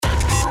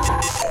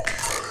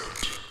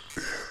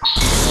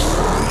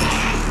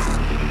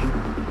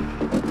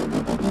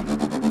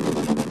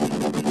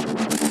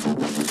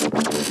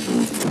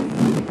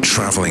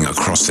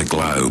across the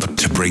globe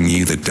to bring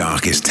you the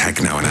darkest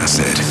techno and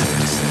acid.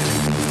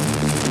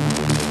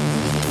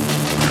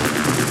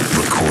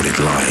 Recorded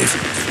live.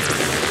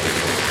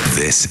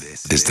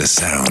 This is the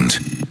sound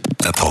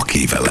of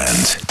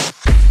Rockievalent.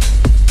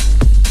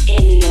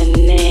 In the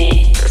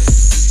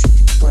mix.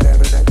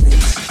 Whatever that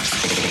means.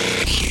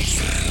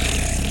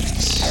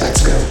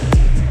 Let's go.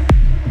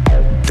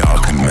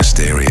 Dark and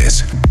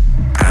mysterious.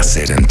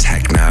 Acid and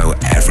techno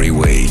every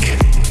week.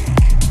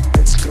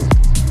 Let's go.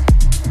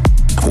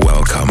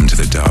 Welcome to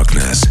the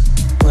darkness.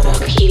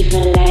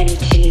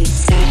 Rockievalent in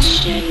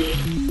session.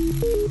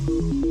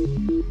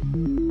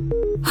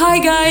 Hi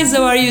guys,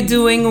 how are you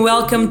doing?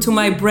 Welcome to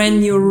my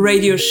brand new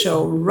radio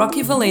show,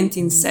 Rockievalent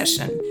in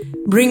Session,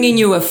 bringing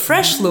you a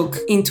fresh look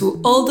into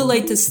all the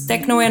latest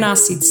techno and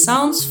acid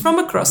sounds from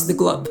across the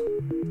globe.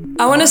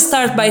 I want to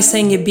start by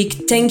saying a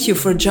big thank you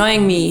for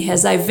joining me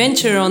as I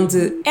venture on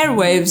the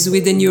airwaves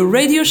with a new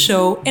radio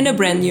show and a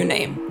brand new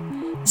name.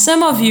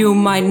 Some of you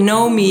might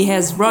know me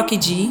as Rocky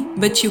G,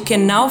 but you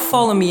can now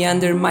follow me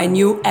under my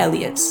new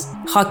alias,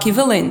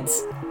 Rockievalent.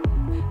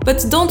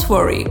 But don't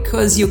worry,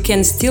 cause you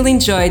can still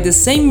enjoy the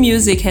same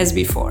music as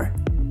before.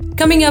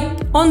 Coming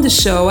up on the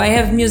show, I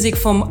have music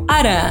from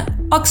Ara,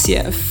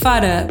 Oxia,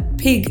 Farah,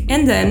 Pig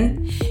and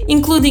Dan,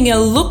 including a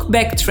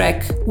look-back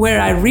track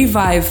where I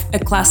revive a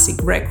classic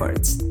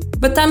record.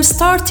 But I'm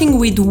starting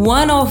with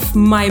one of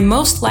my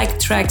most liked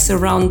tracks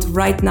around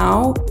right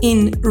now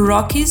in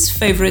Rocky's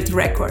favorite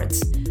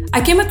records.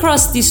 I came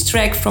across this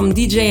track from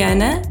DJ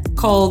Ana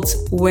called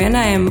When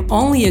I Am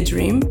Only a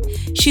Dream.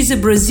 She's a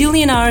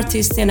Brazilian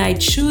artist and I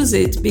choose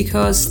it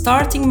because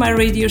starting my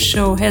radio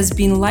show has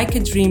been like a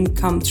dream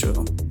come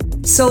true.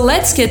 So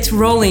let's get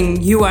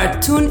rolling. You are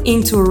tuned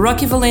into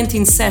Rockievalent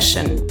in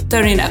Session.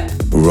 Turn it up.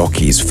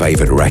 Rocky's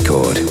favorite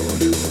record.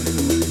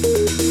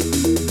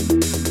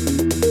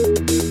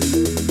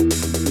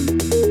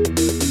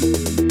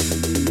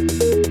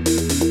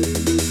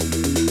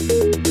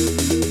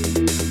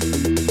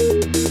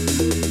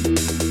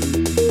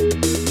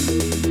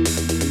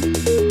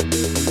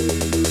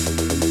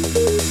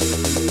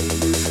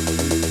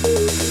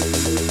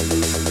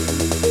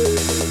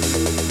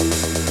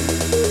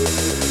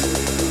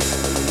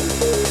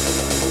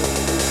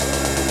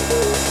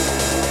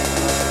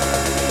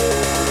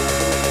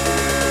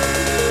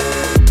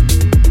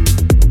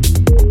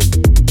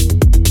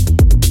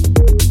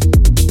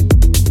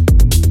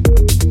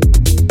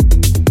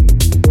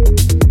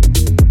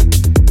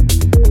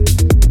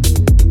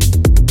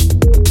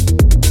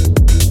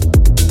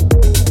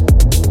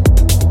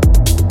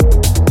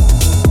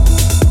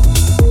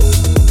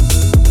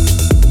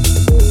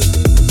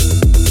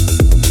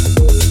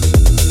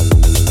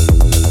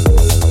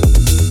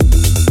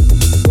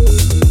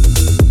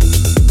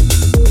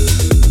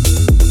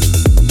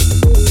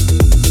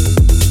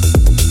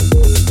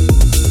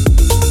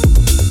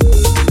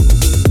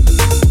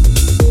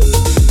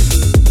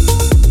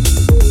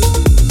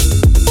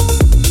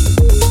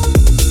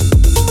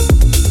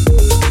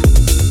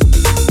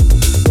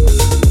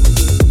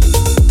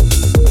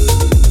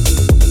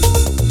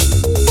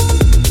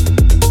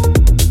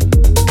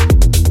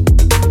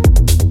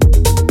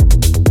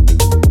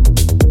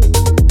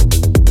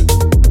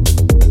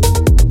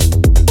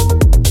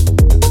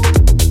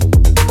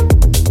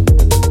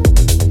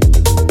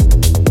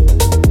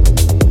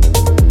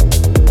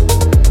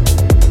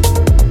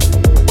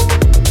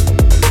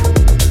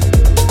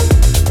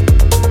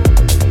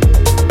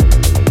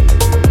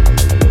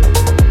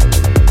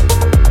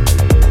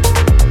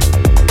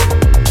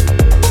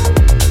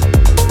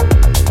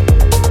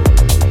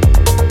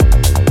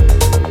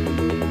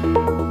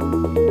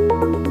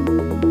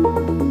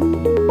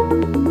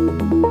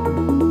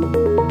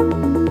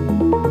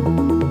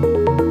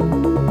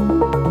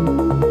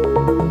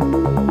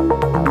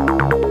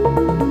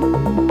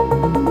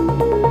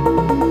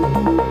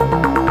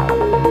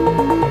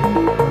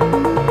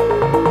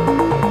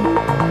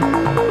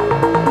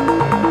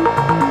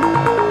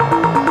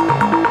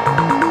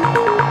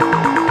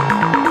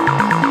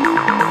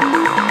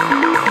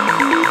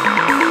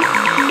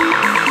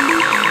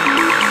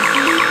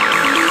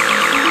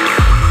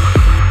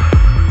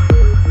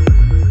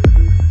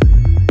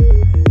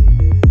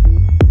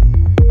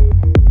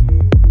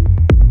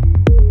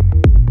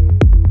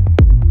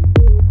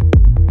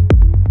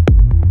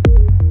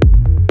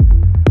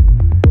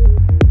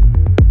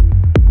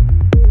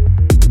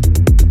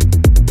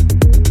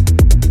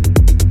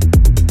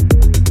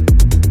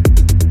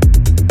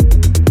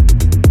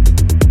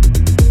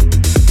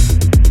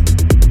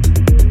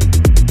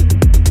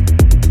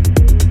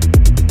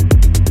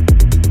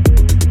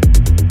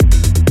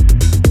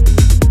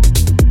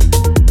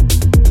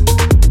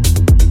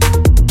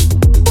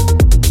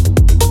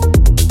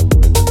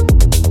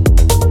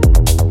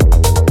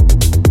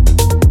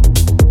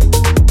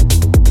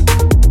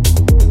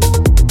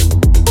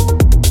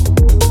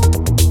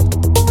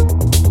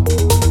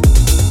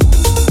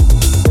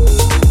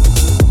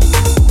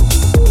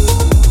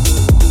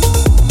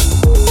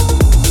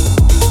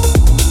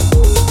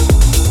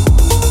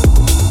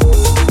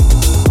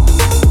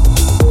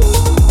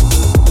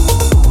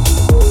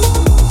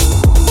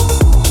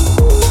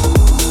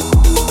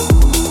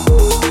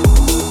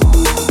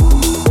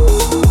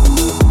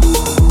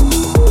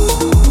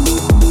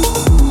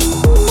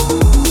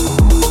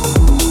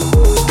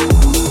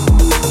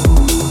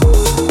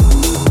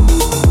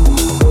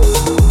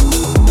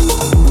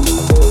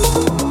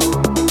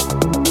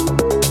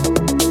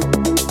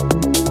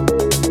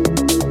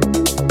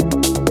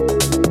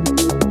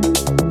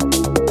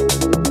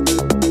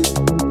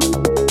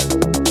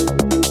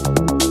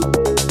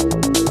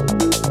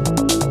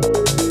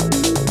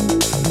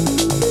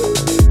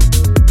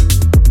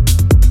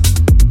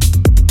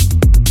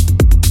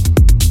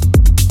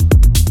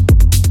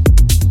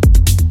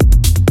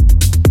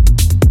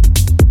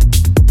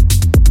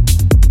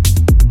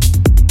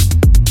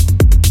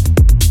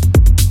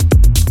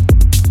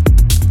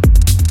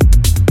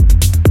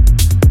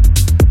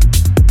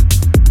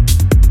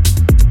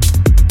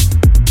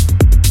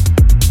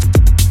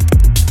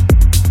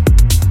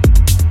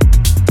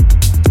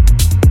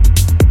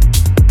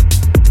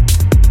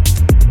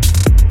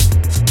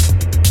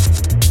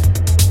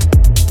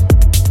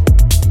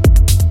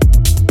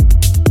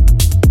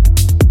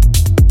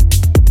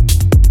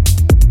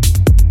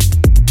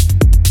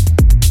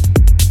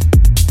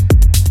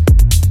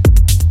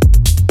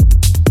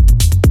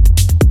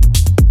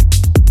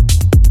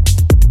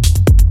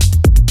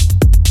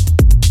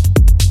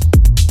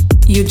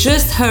 You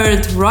just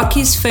heard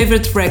Rocky's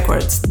favorite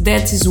record,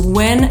 that is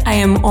When I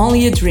Am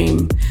Only a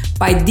Dream,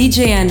 by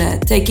DJ Anna,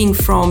 taking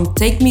from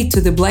Take Me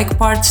to the Black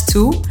Part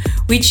 2,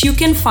 which you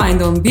can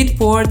find on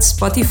Beatport,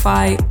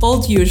 Spotify, all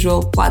the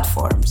usual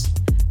platforms.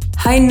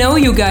 I know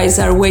you guys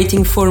are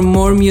waiting for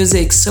more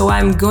music, so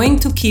I'm going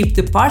to keep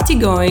the party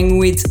going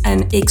with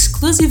an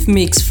exclusive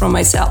mix from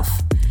myself.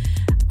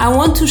 I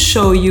want to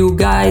show you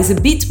guys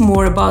a bit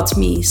more about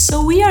me,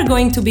 so we are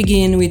going to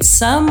begin with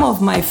some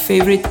of my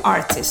favorite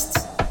artists.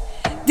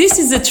 This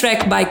is a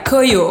track by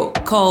Koyo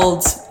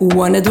called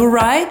Wanna Do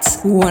Right,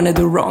 Wanna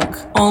Do Wrong,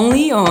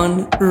 only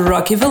on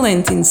Rocky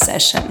Valentine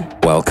Session.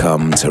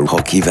 Welcome to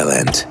Rocky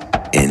Valent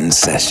in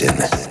session.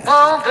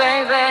 Oh,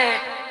 baby.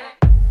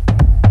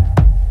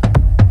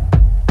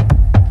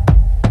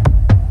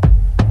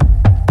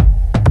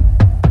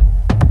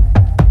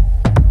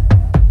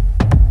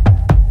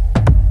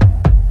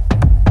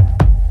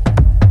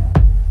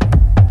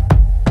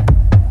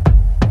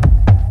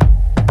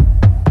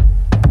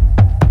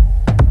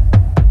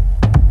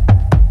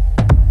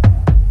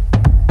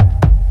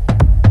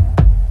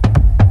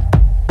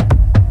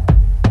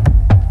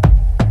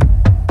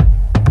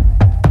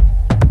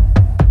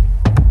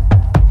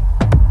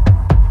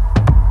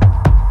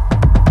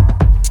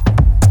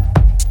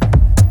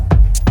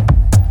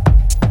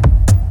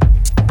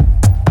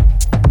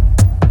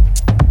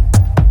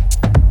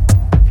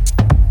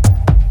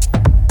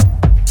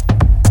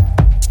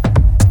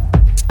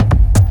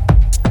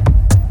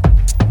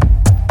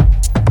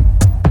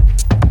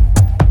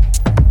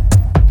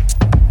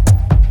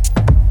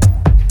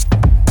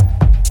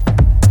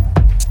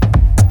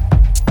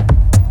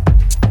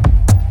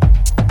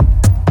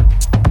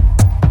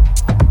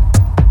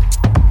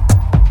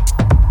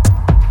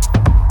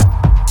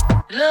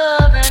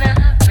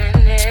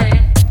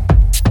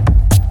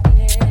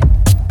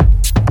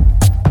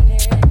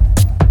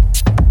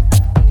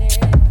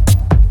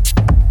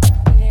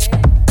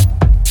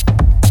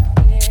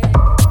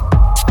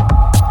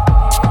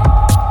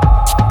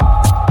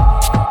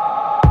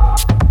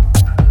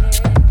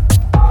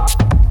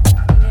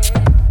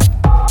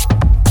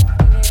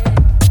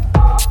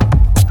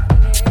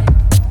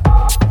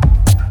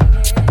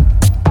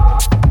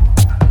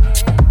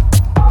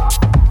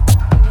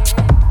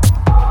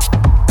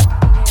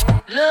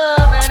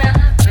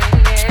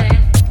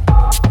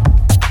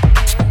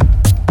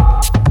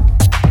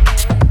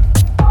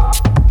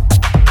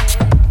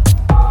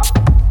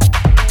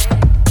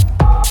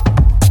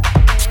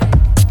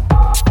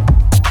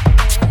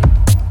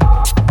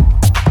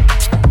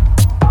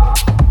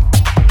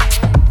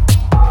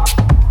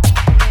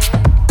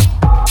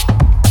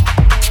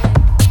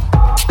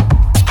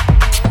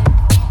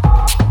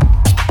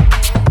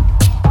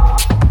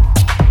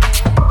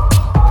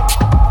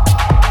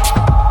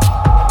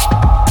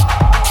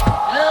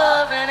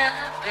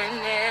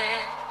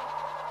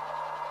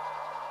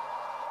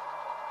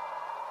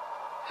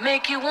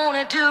 Make you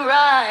wanna do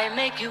right,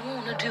 make you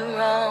wanna do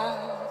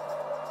wrong.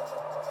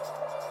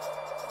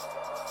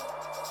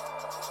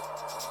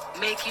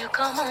 Make you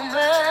come home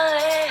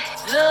early,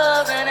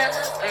 love and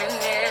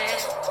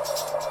happiness.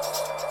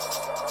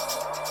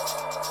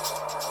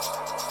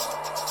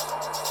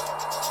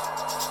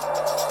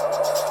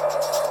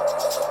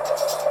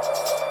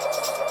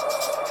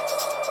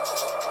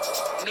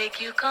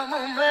 Make you come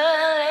home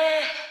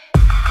early.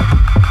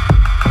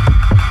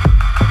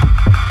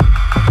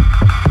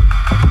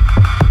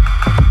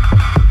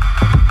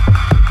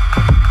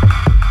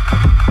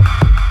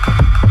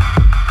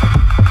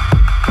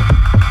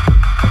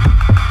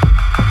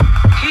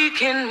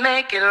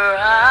 Make it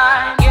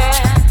right,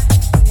 yeah.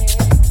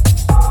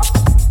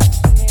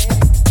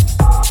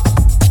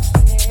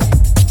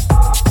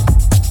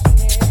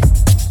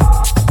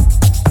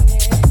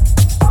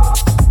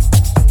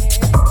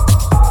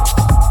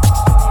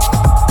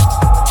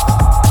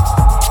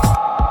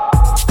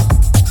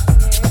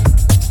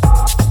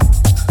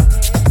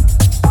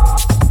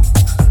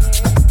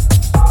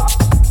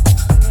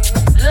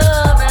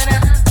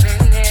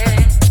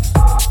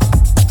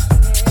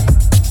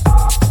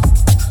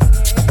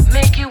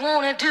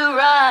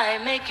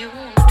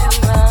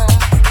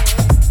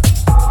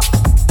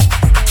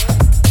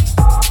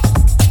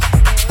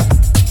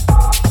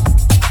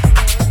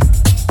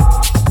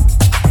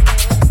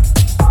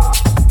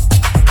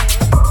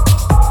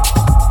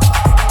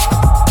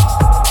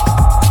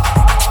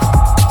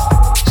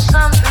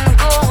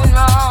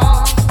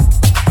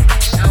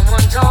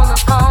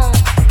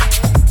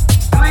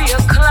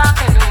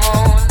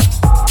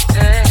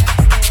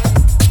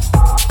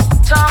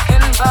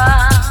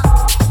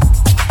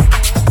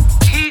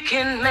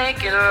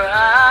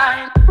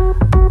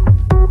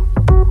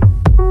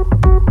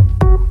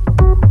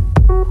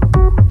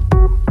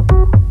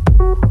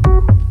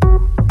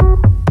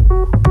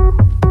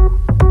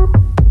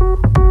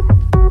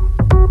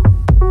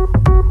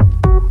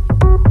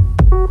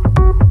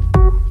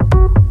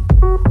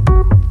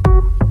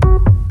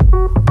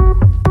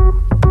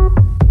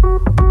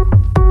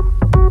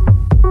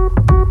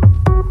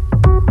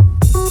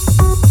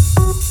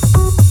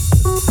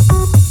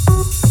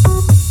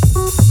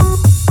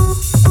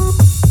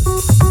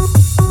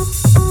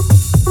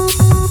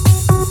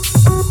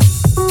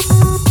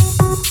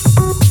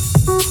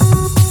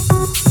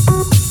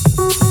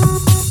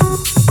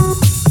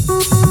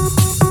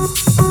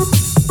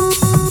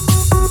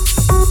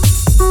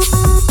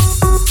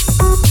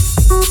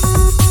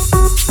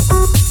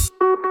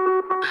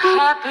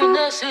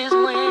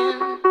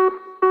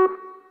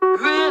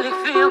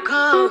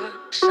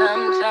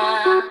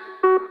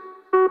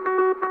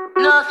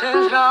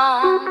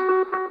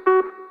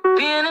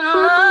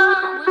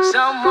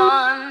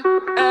 someone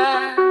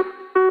else.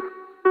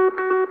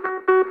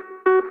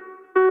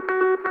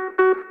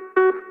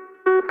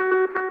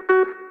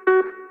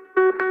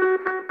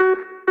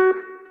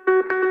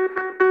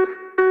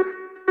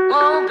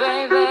 Oh,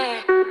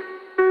 baby,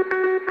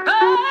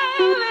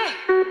 baby,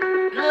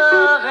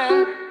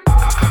 loving.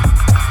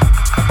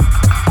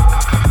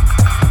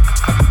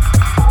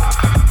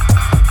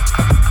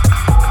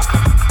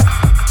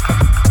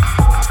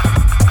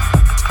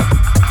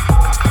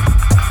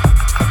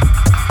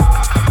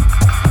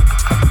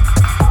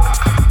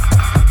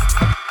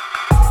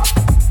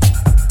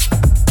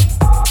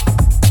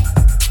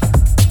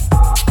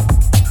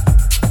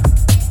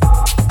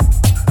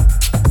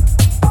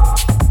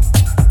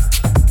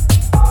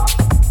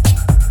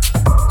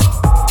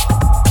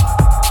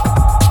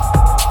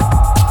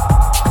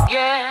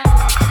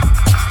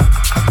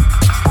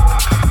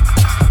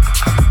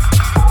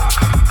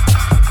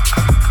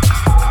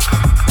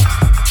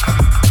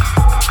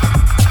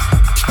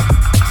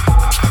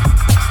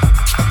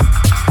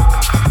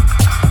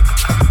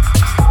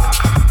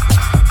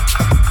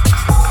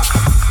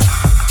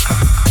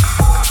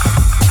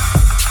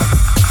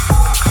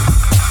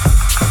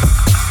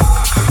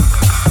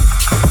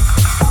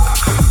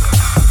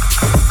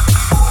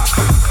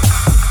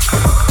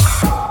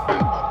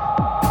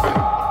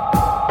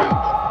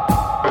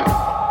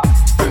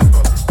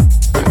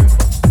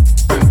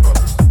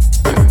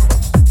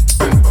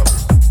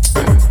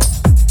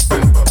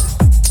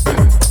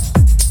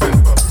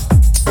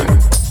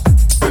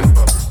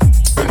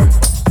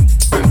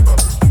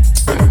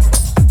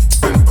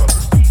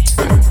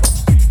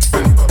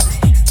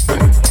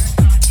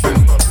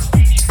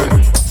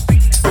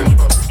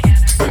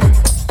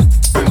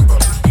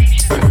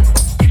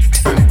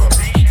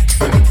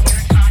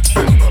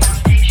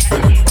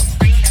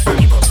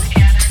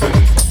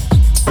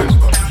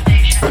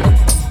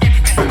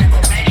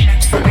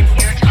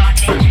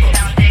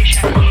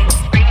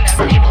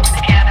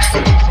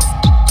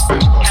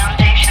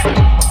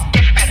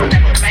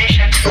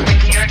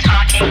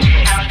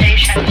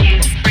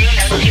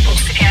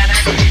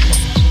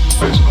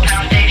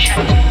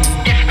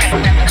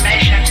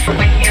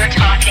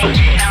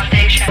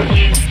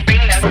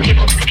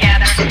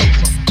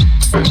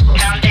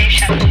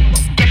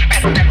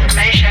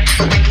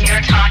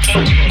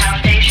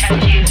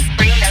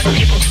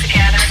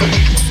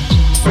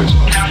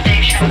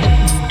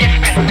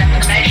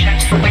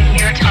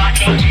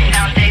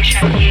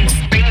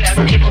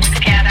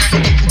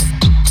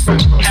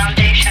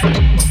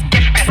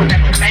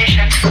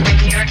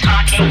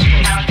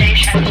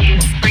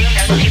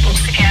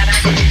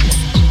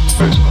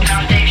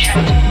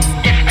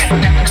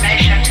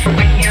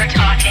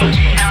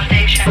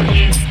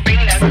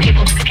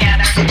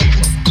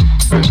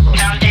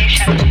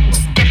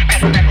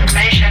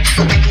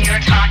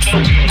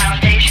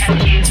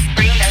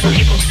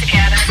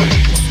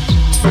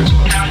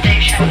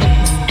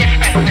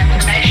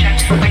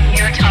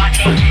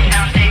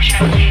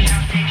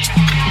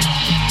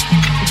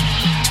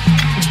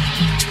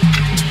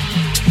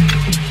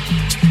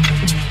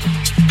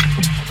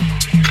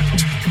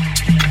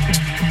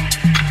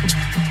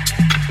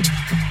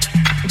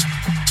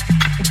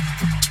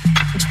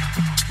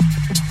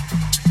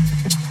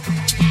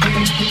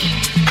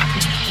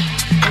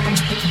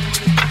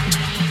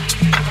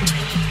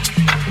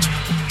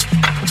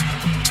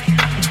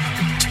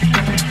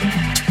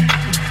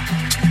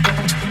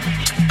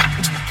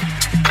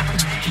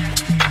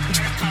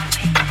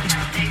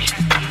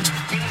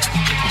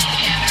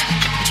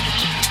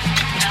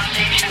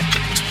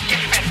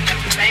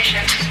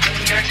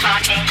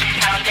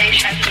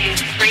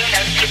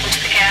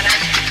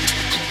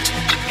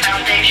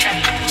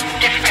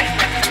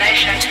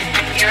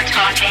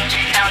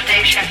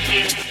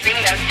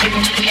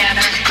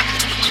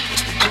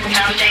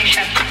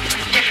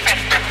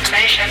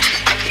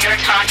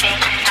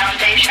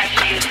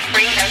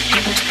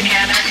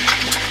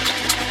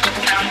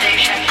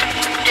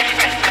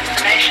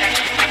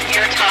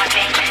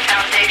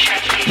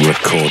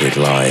 Recorded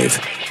live.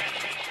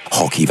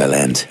 Rocky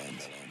Valent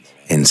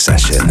in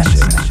session.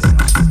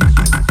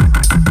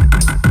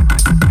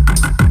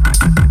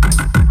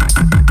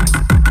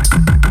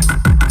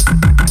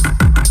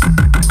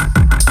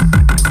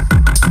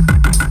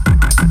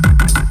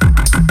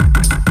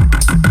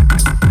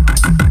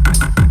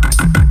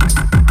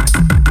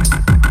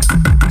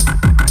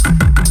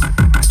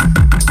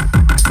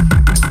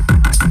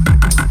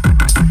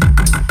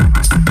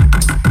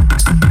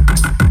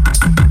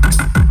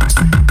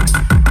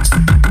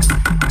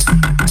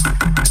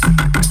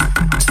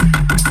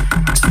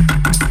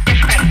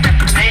 Different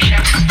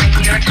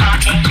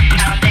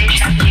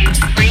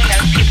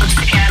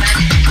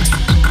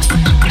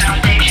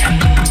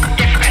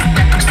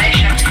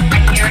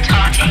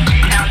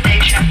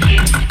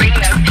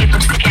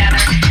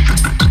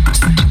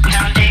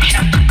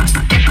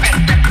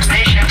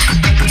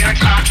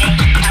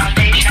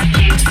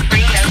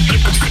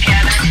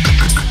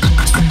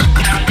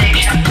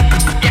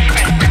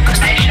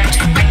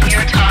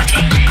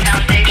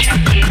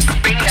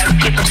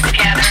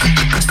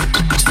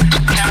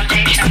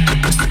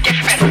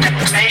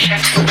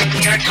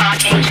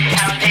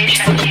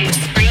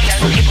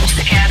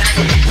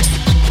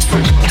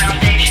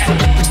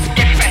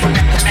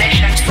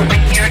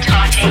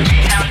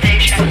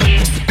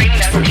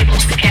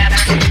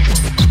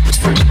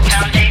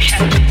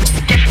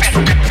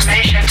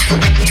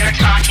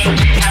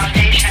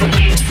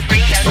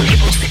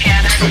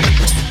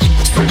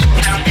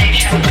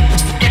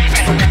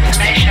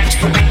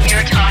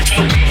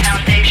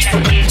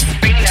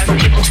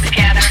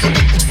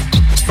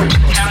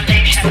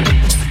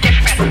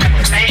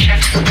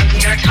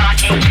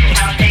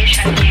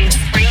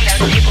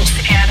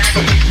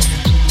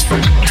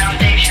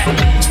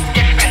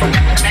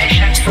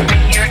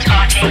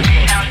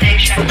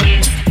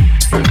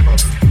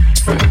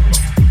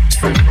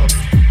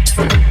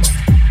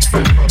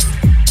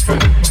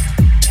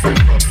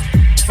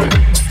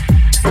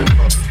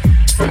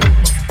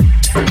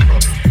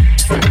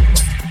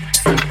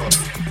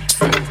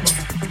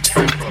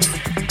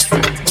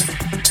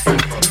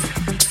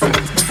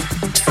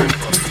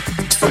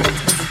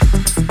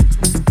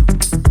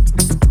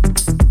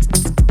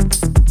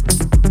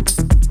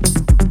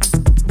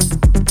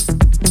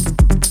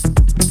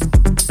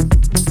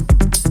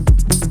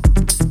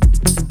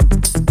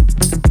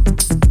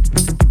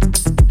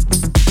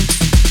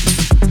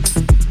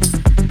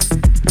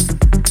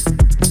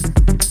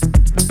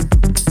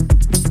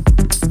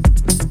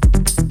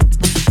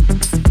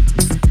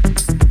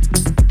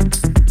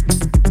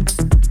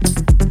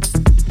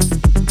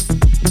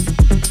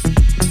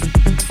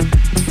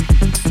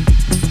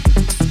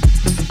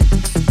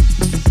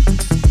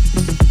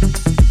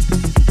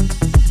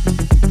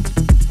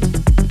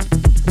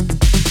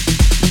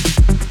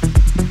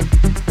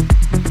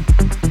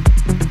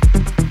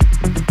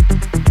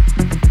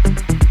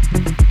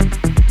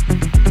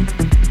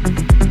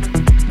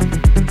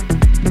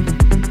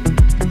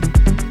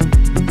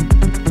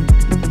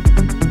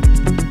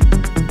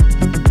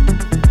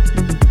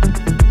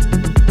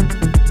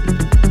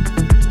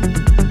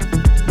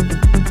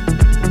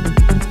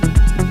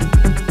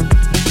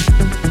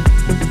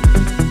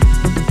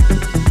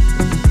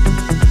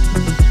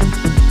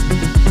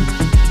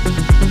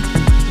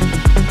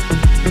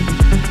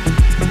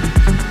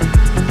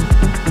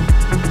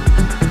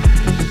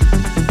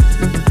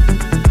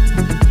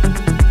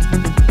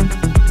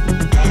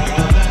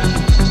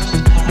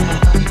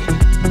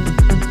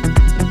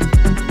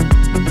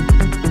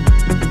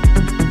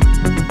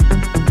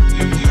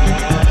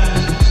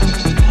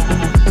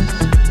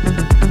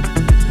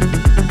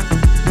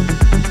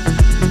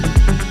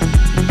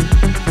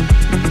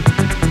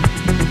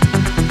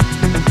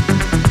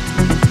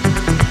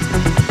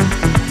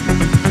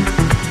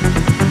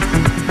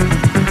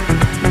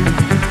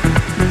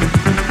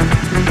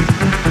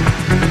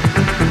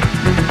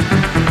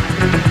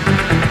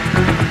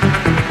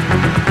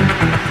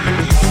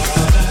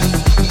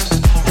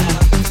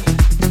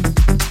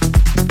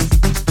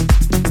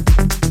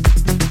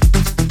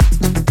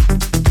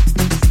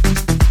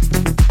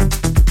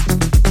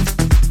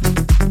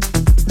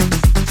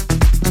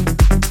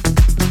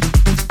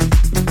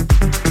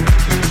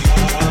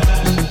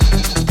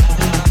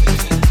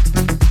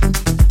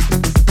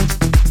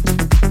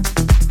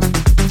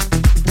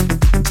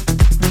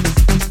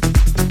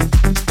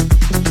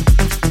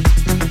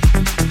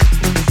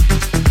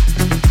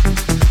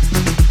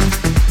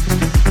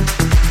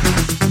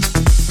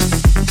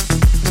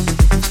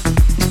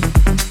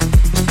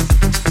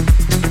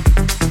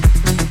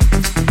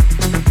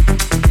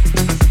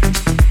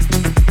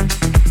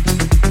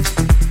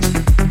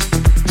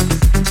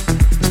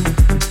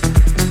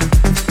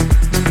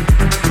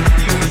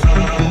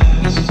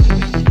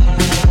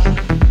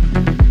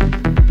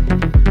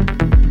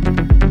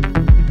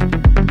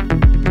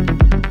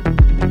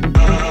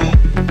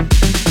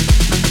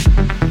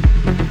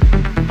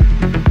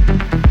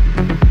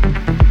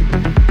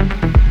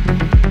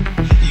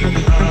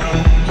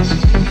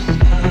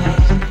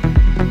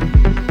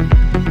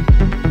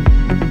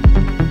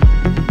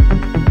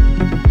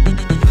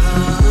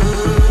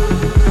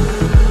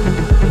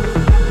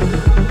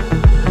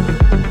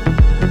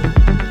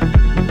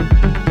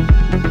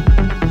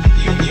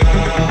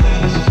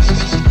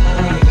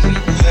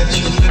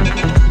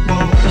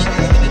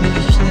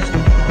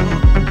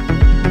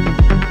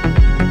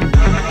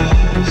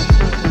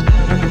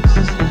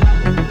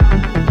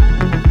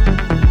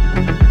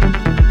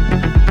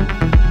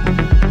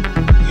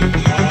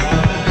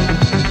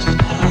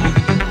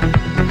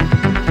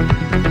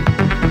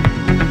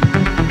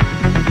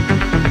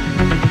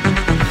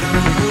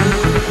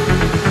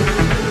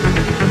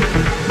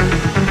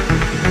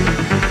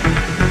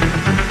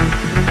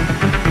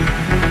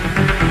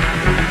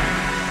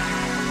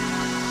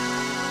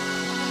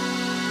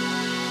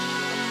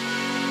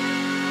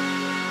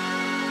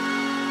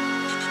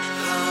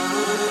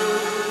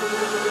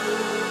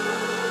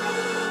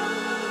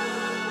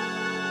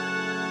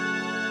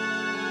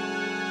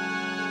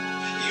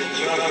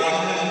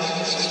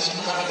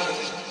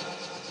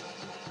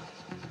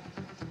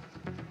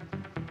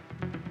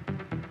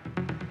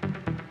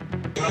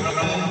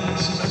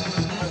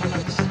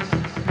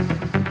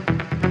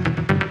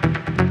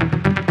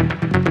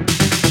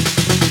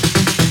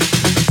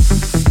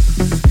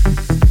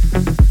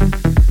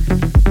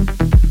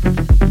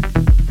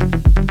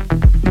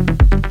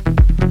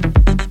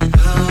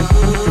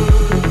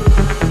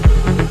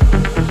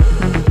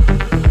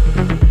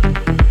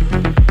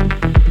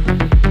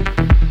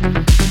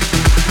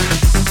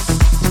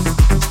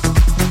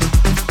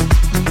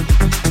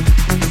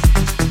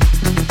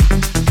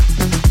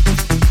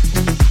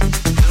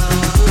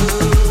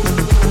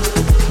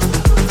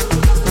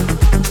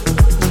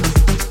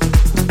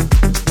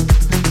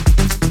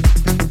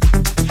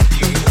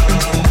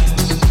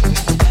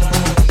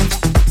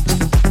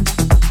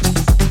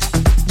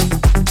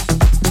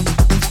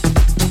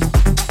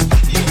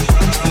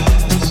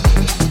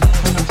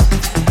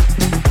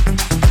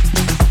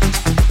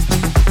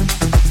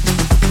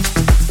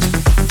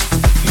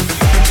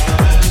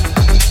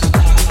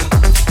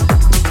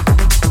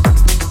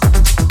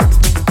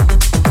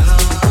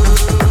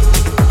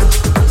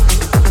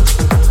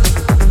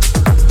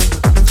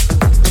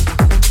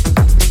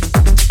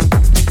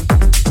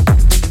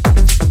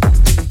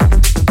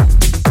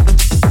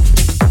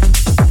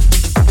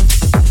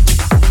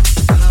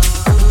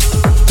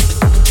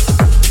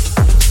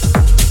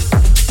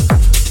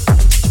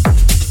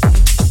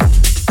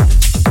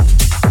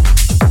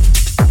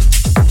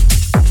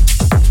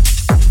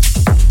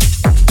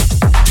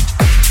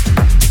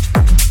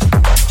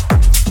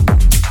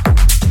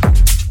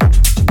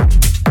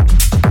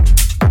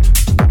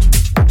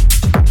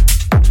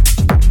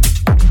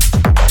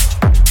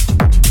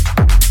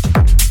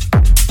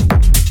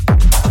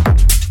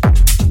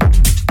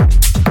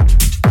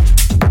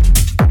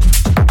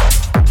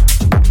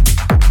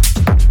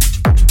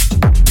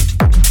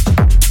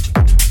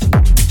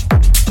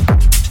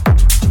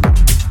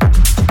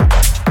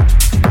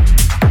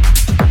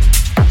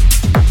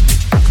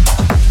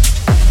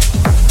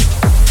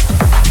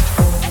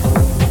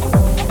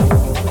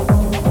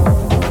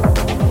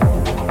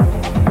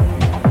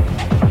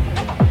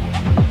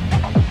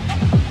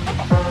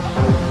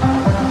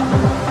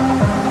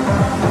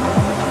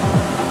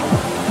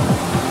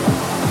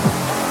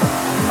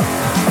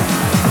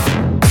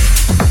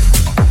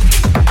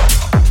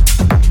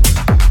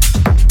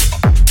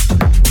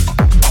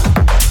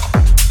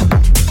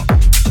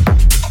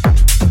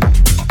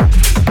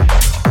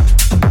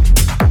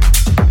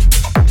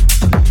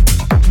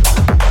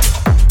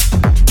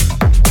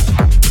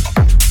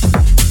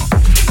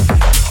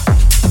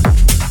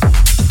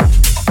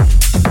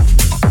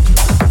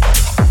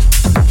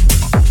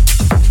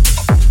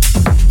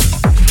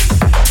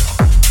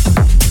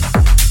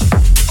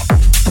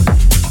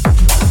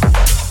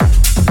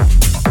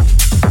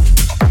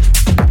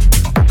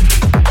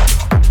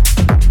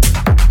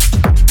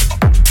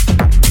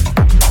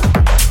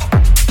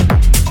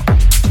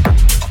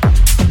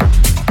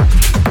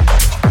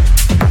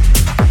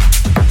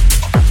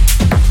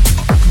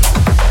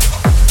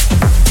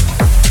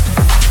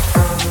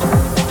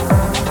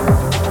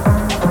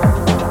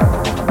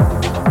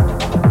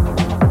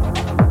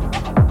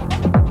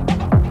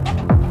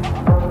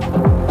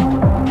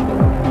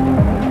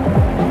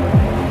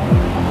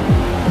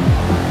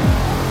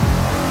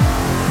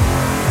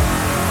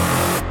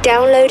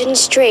download and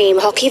stream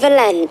Hockey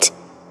Valent.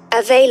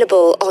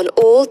 Available on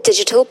all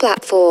digital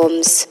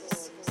platforms.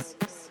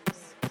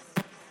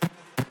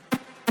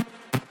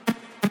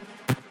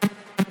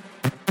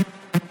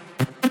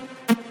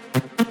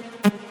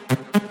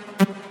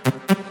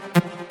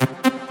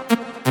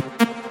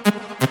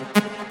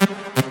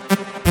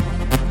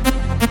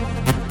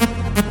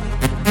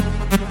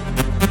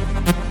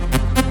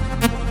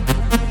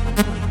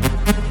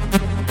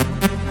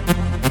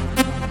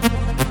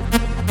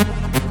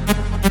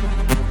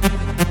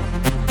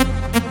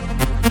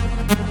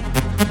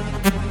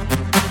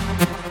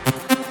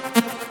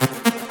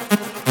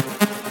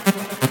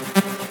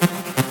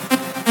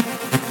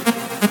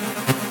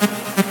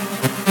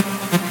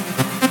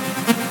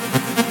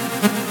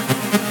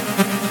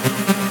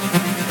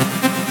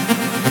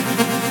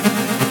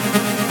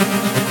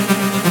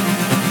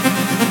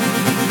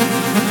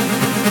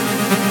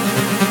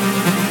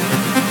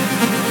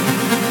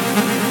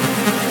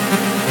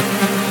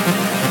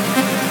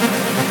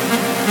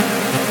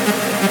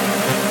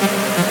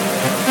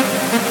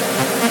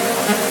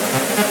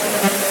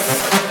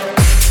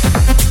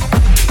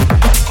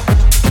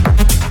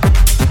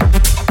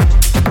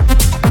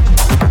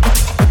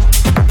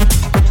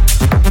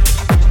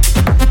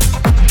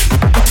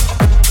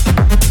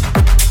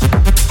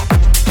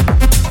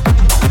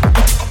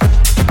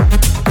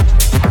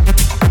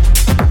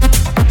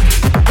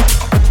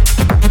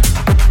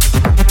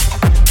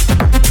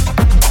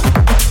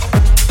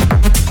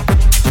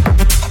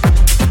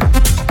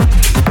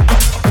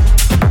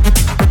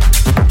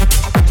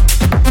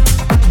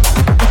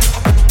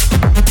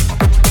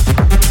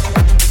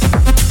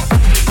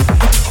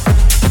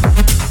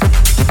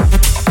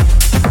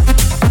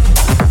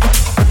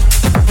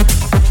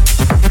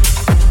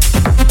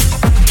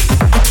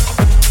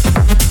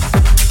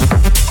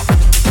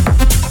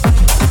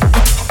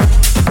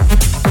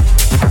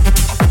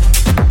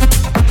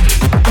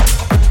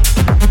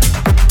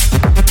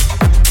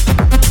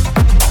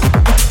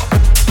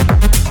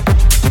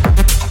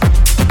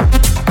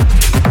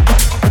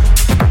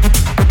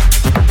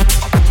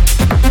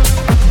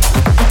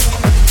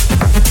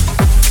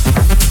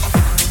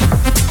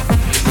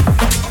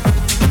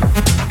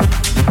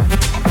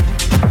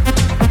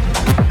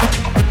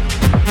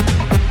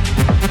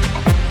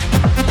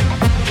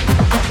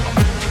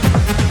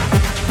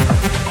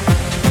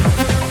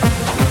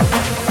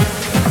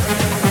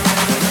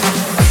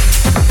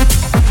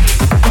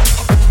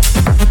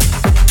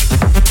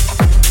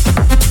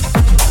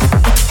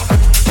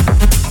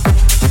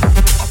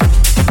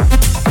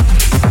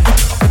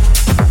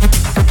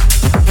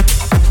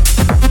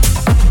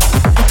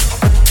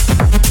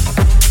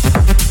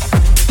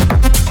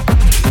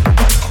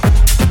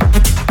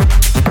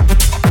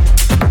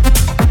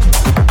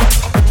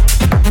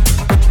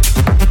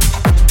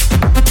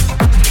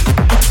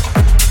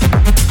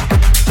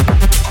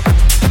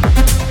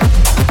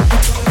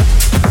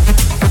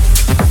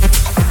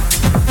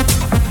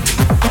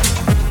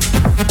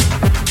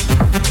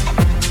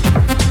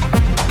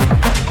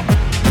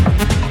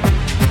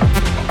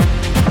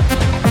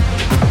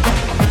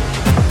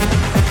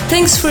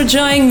 Thanks for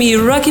joining me,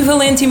 Rocky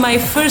Valenti, my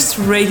first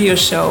radio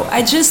show.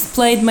 I just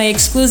played my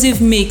exclusive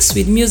mix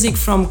with music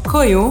from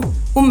Koyu,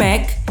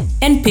 Umek,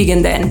 and Pig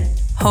and Dan.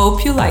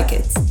 Hope you like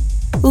it.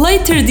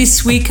 Later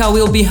this week I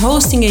will be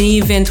hosting an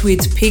event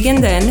with Pig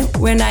and Dan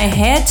when I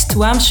head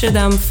to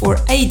Amsterdam for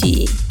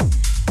ADE.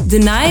 The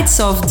nights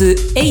of the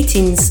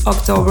 18th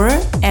October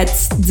at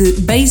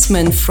the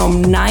basement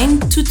from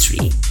 9 to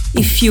 3.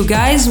 If you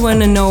guys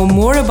wanna know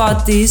more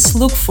about this,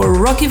 look for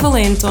Rocky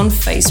Valenti on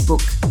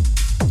Facebook.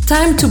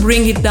 Time to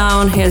bring it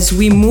down as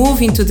we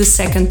move into the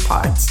second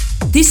part.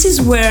 This is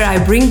where I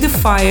bring the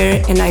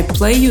fire and I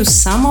play you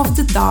some of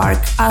the dark,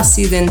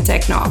 acid and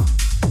techno.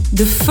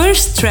 The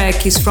first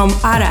track is from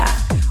Ara,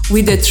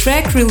 with a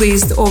track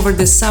released over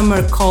the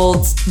summer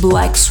called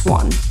Black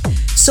Swan.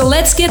 So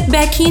let's get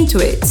back into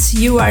it.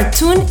 You are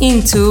tuned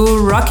into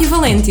Rocky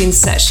Valenti in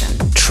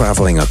Session.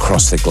 Traveling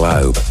across the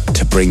globe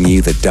to bring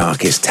you the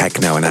darkest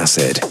techno and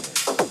acid.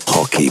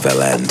 Rocky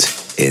Valenti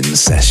in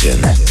Session.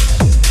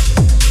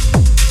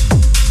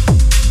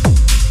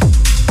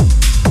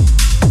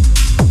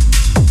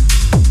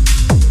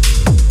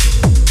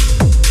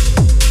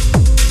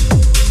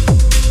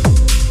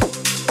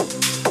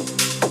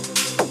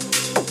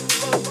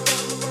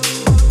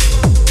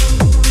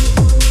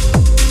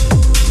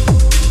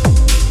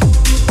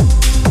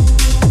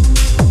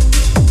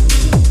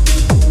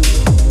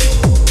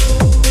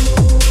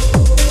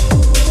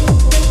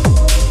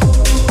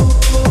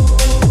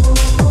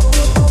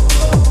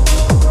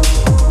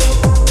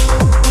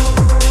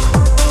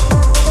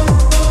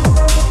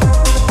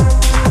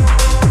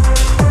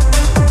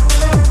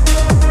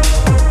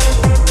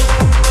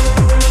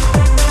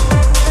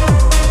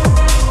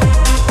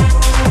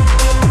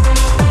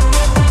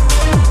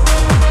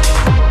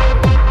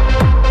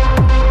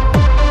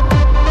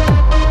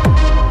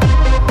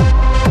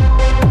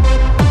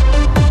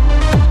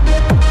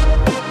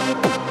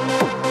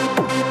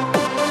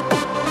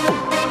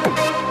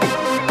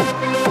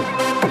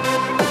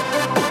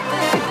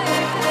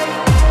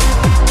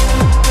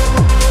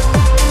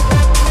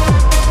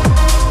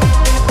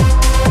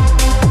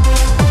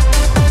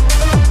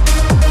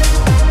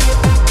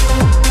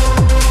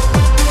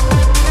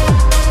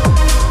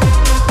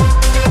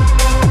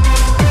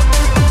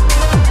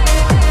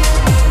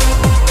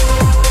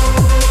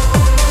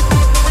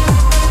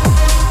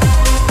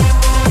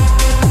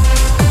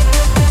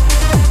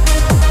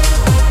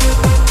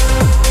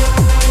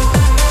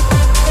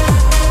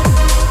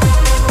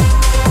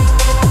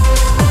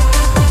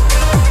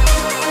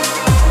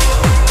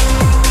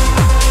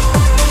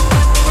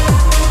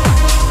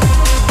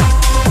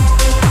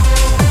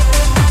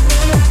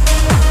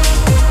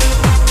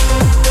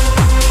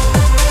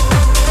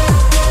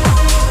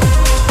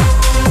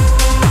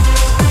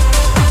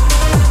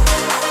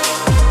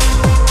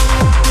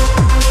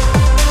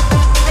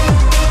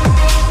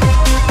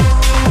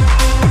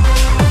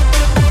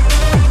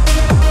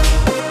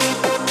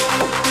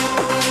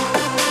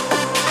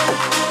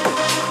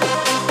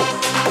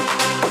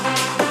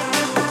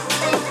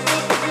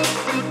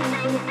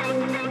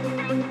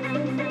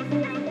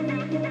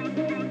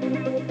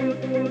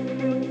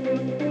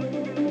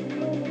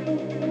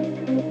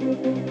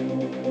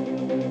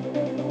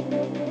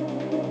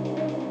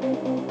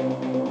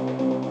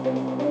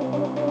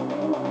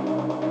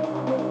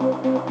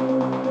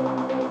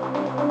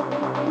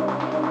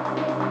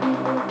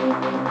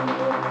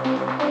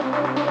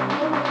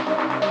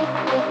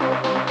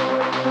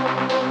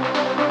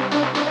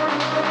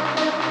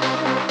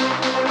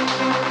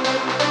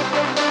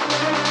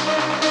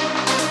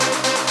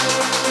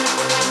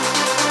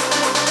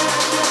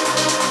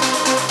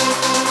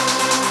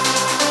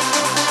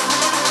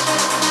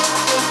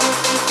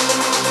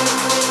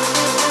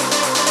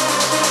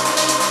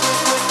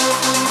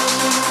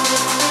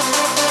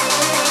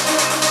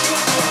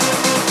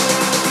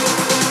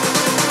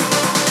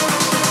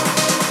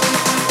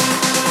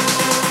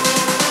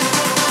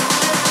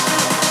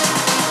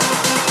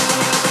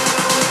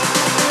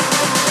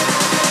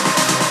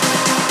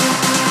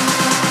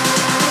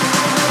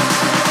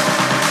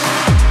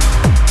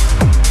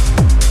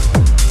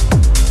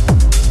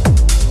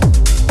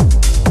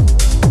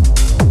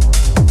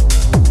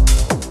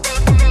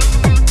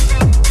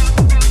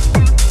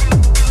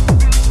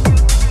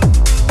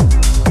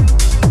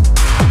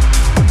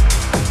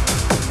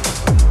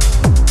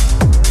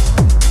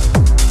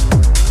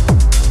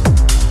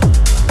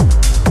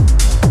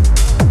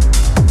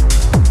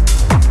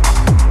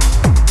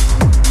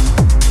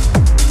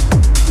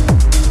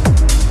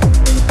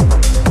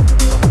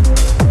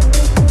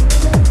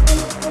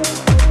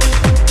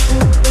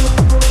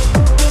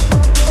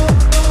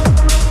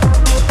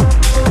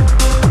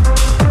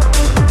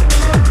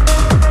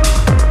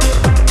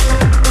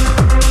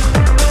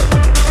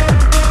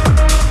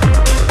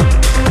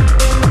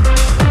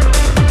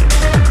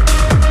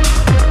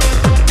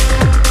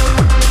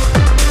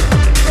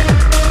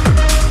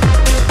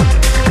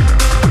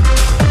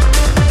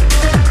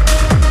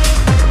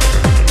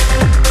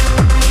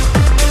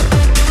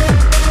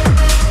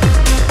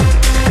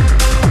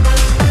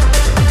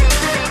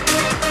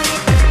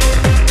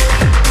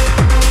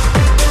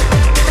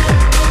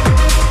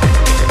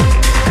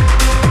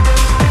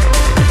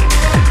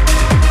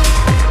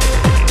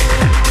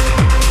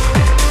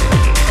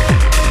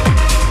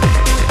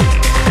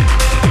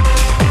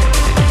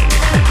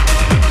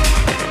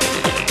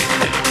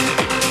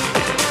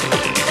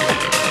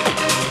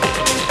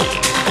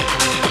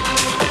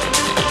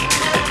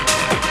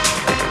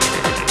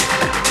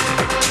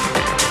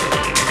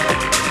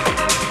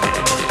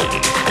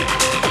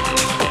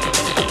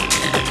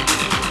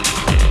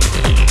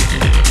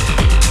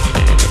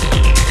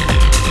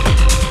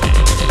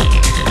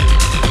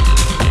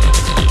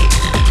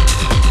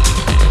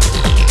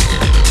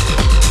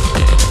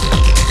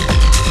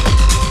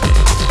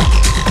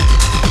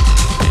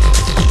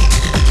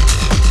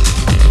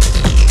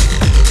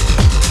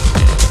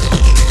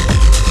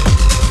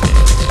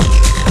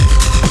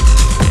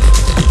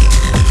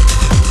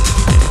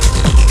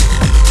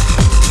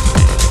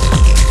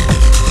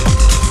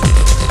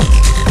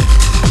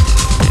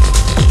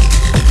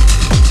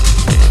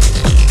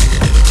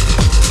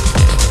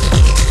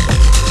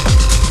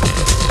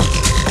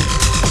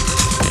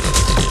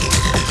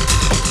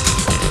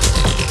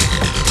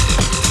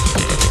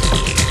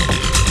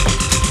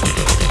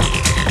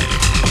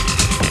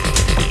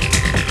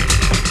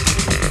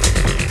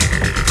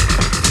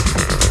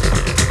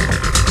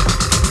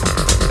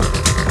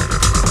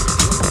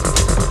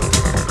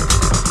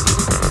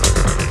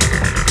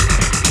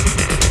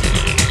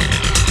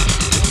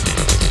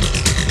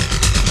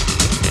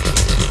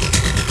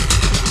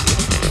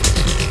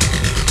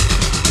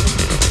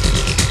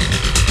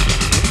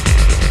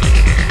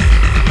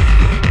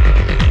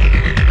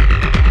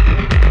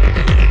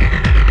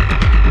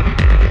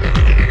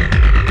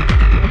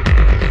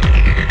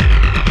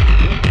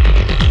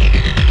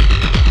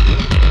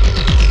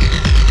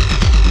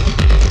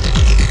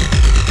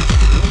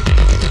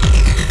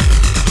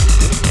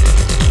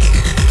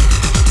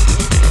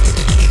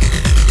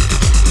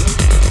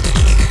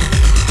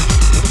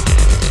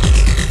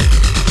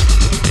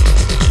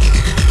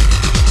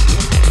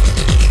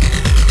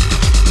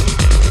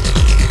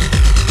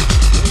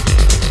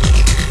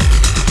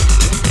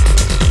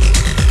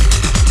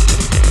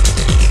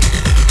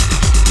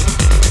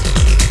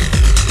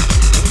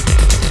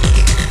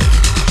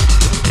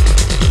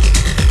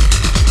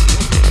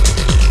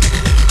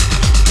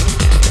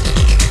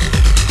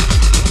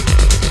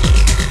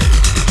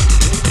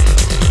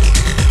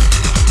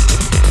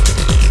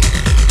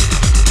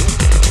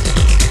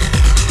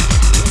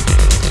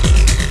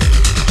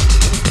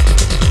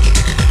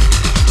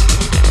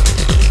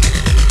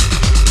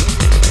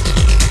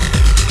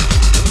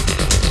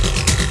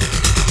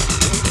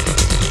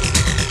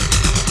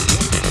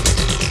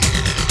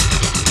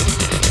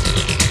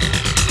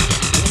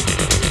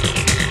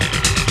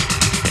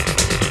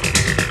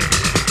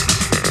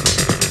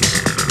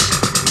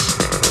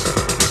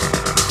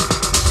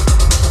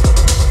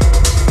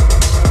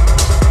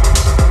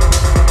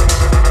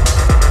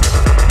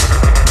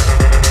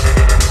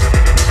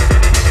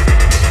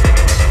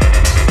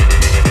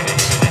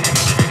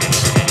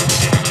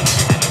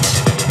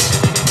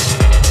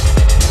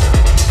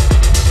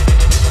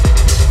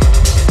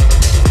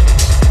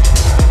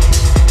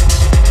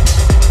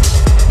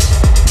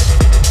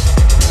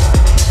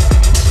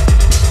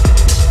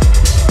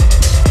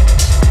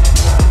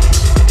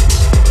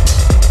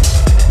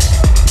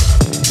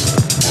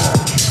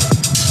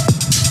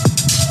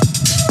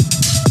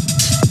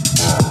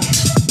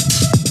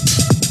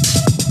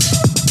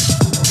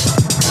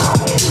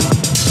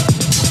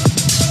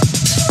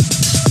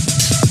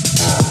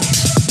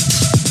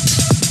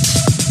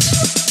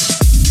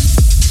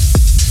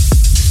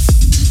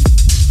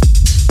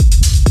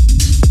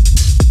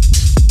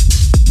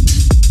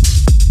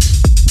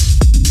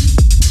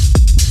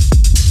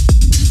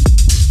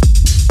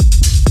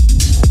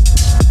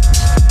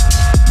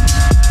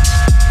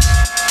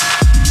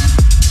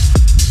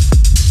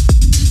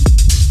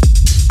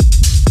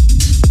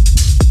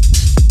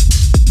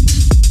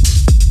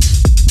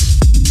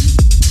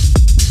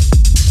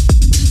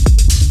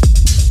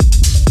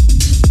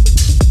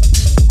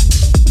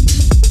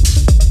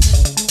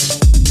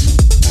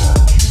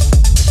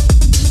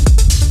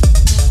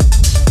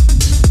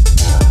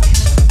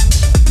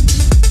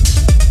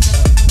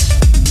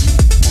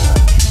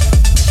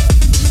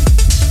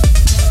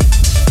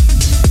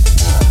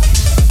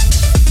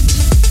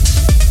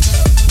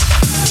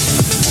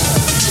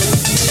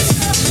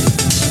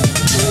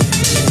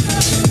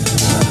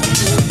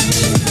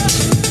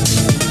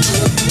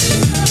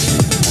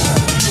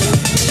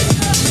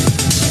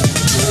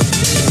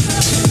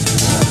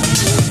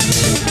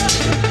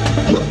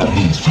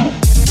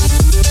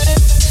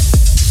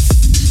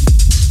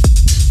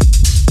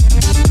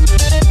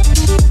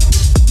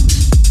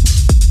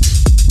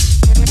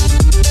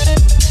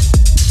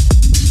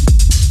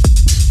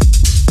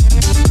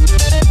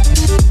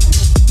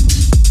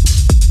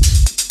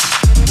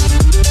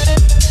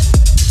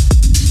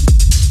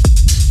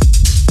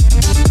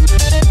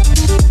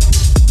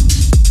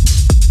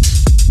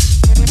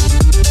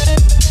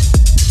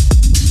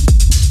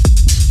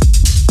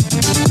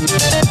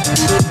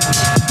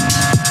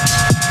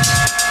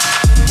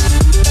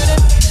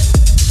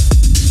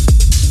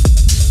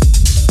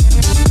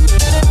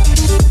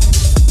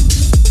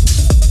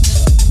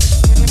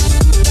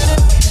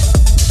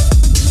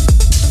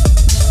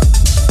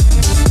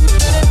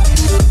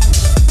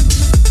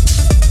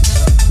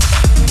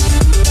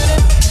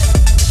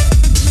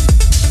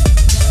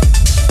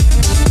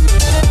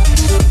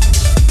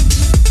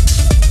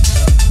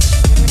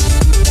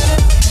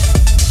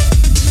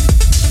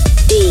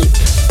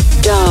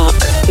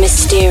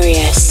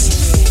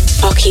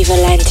 Mysterious.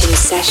 Okivalent in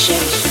session.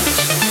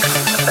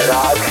 An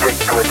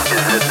object which is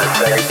in the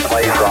same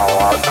place all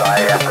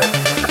outside of it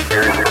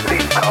appears to be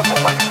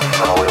coupled.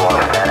 So we want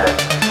to send it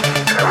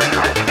ever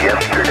since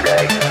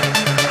yesterday.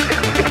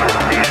 It just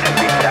seems to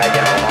be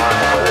tagging along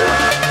with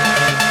it.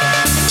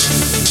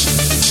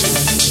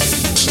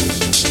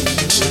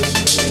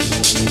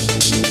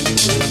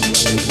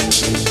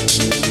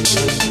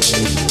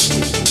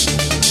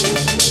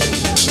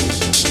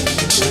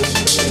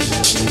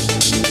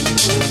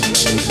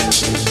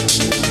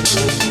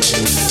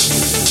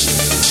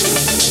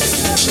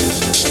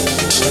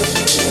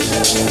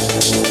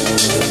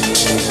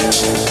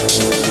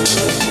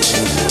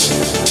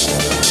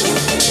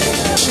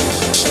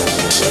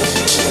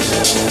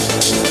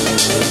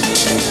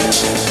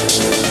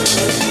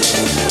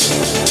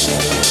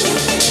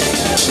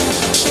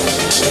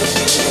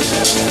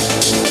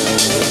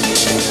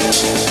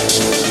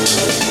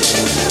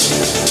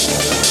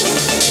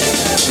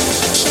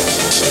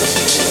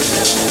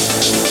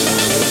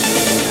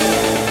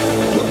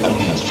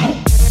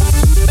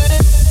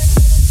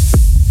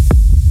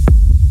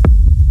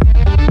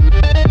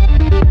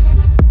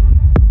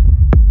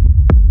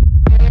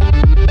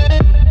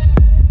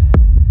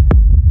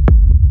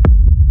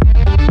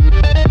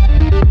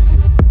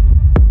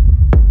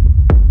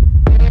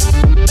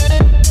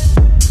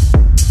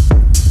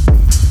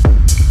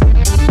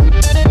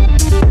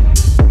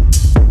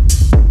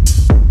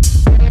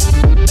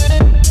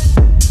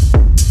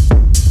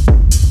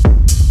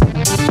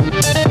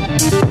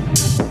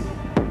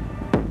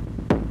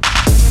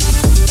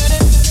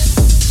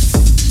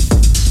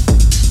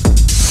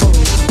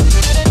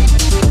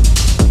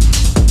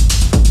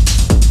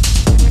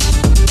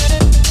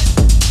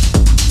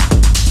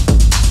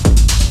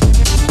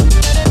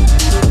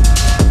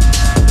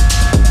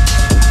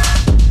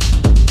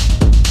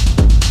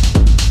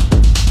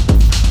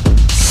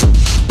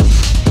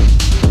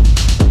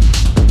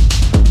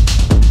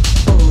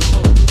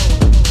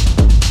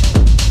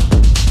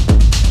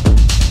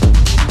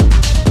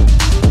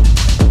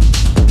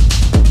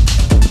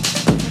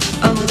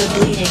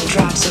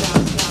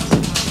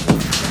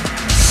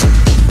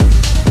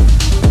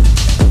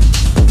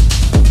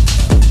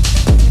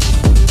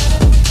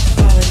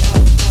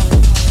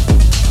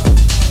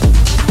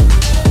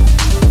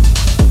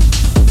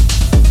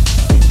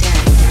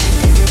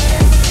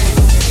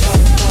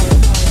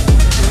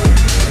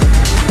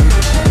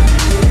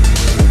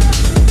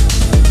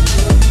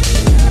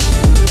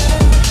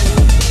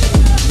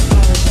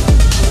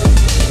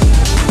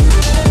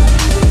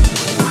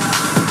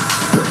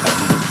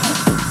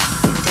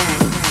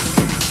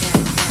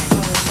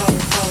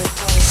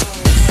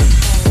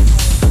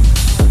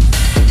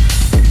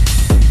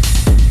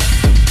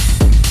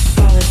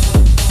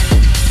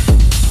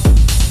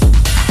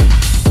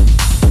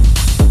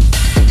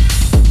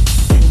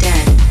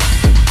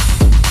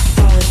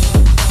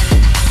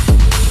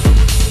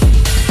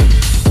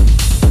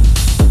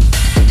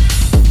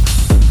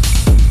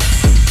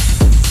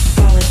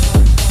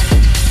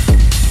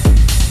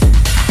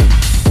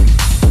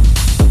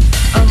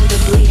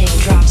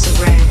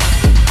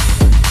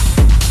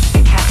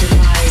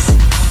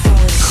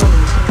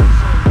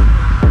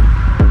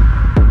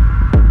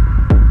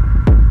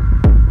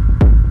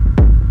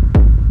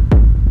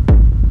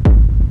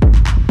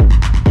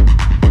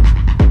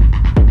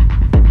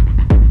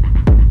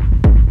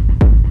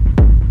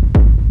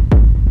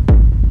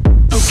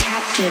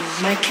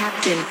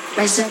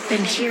 Rise up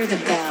and hear the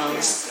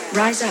bells.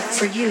 Rise up,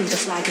 for you the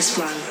flag is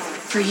flung.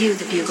 For you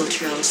the bugle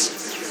trills.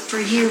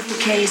 For you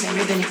bouquets and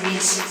ribbon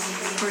wreaths.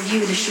 For you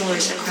the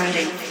shores are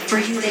crowding. For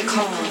you they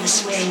call the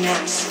swaying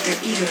mass, their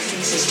eager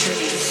faces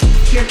turning.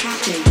 Dear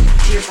captain,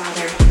 dear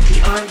father,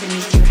 the arm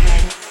beneath your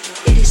head.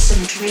 It is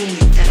some dream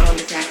that on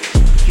the deck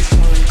you've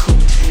fallen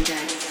cold and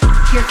dead.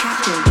 Dear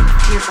captain,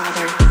 dear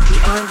father, the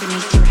arm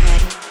beneath your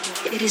head.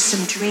 It is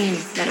some dream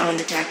that on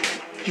the deck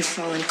you've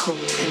fallen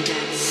cold and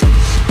dead.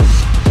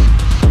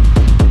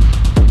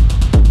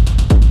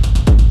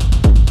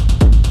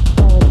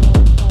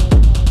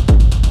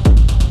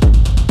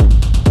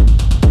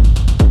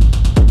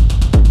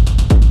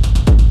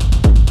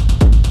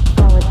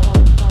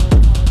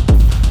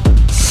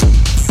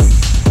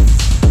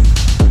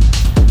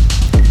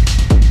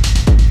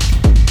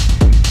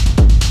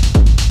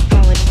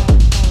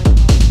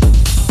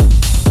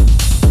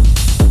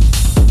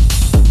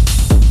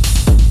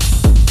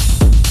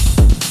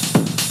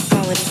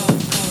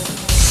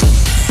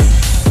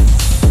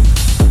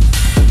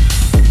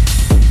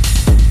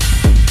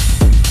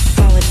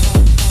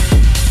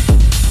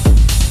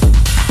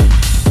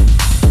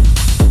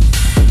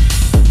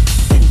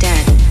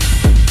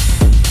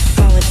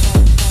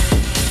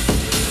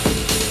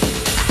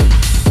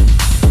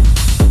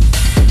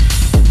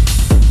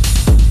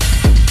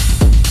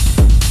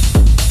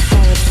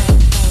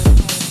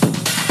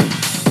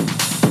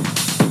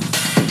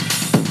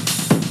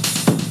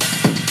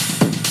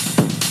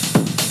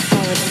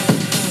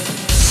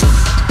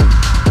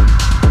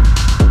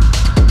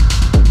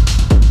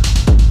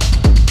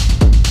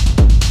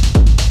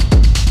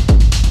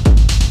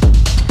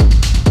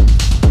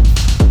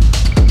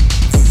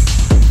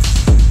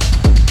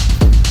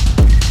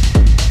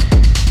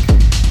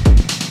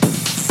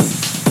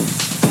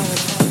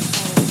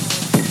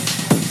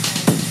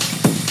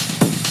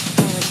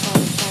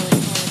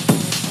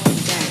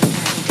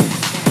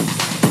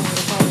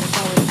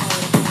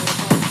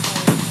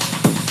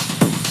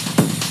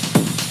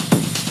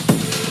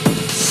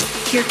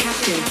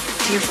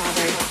 dear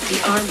father, the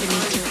arm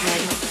beneath your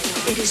head.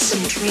 It is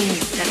some dream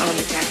that on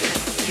the deck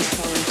you've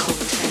fallen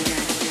cold and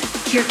dead.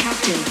 Here,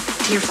 captain,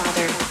 dear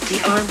father, the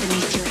arm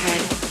beneath your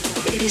head.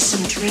 It is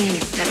some dream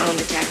that on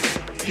the deck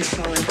you've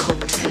fallen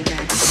cold and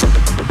dead.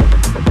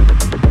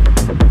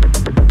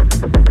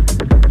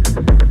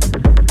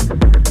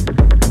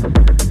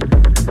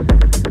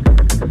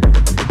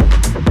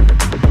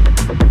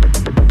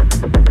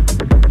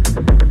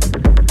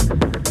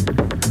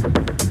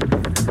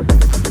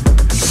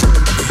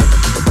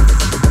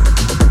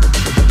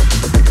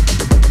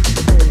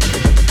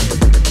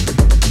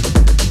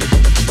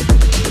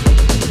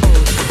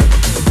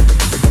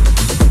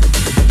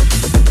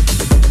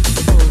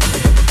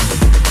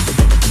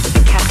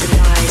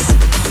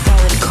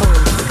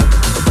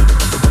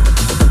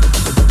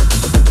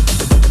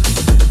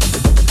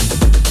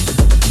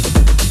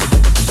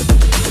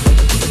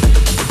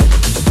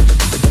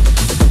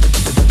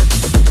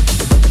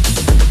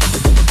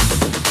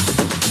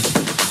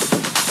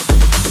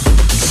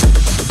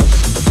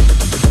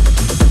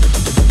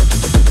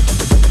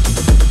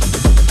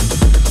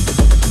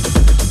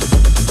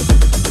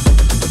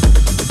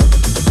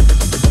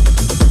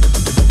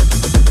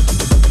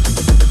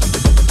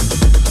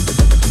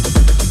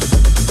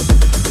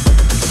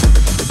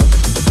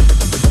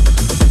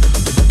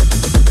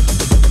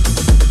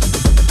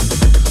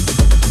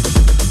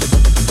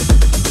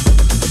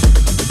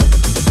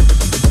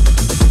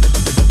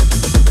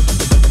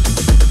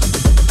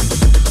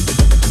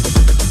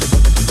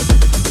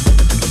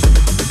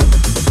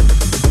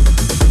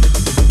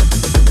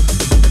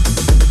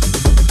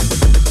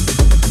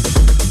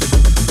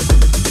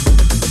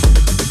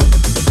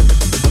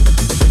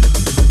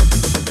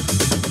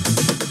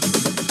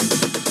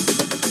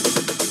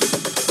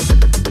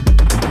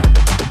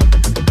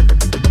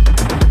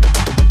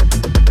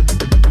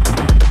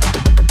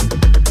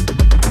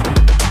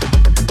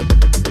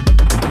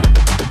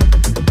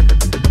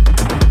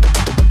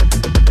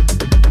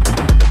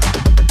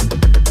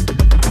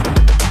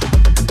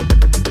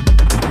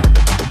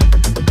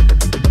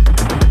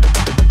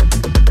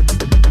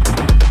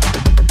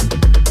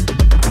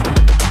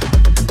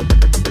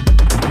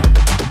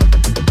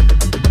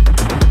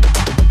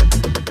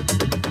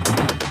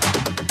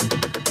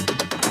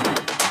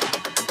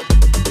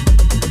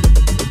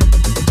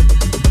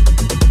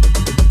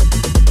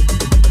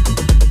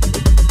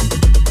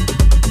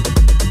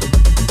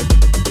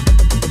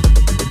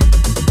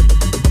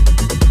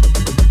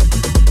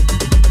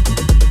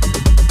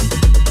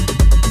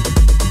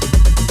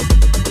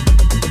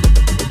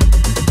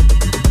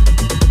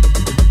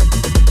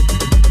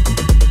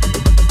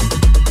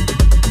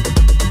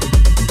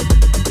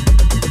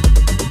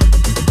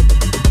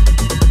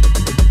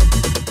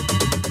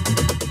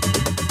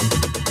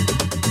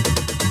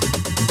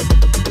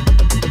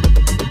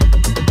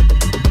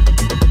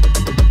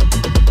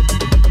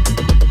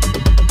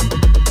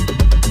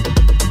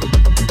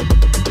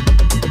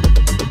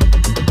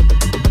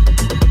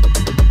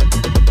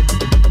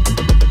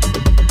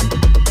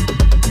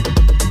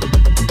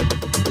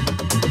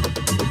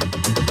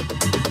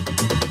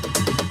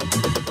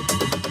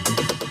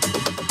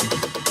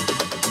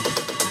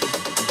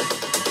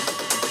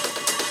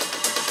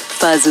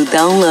 Faz o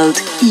download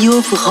e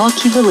ouve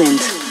Rock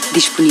Valente,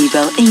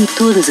 disponível em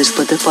todas as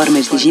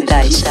plataformas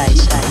digitais.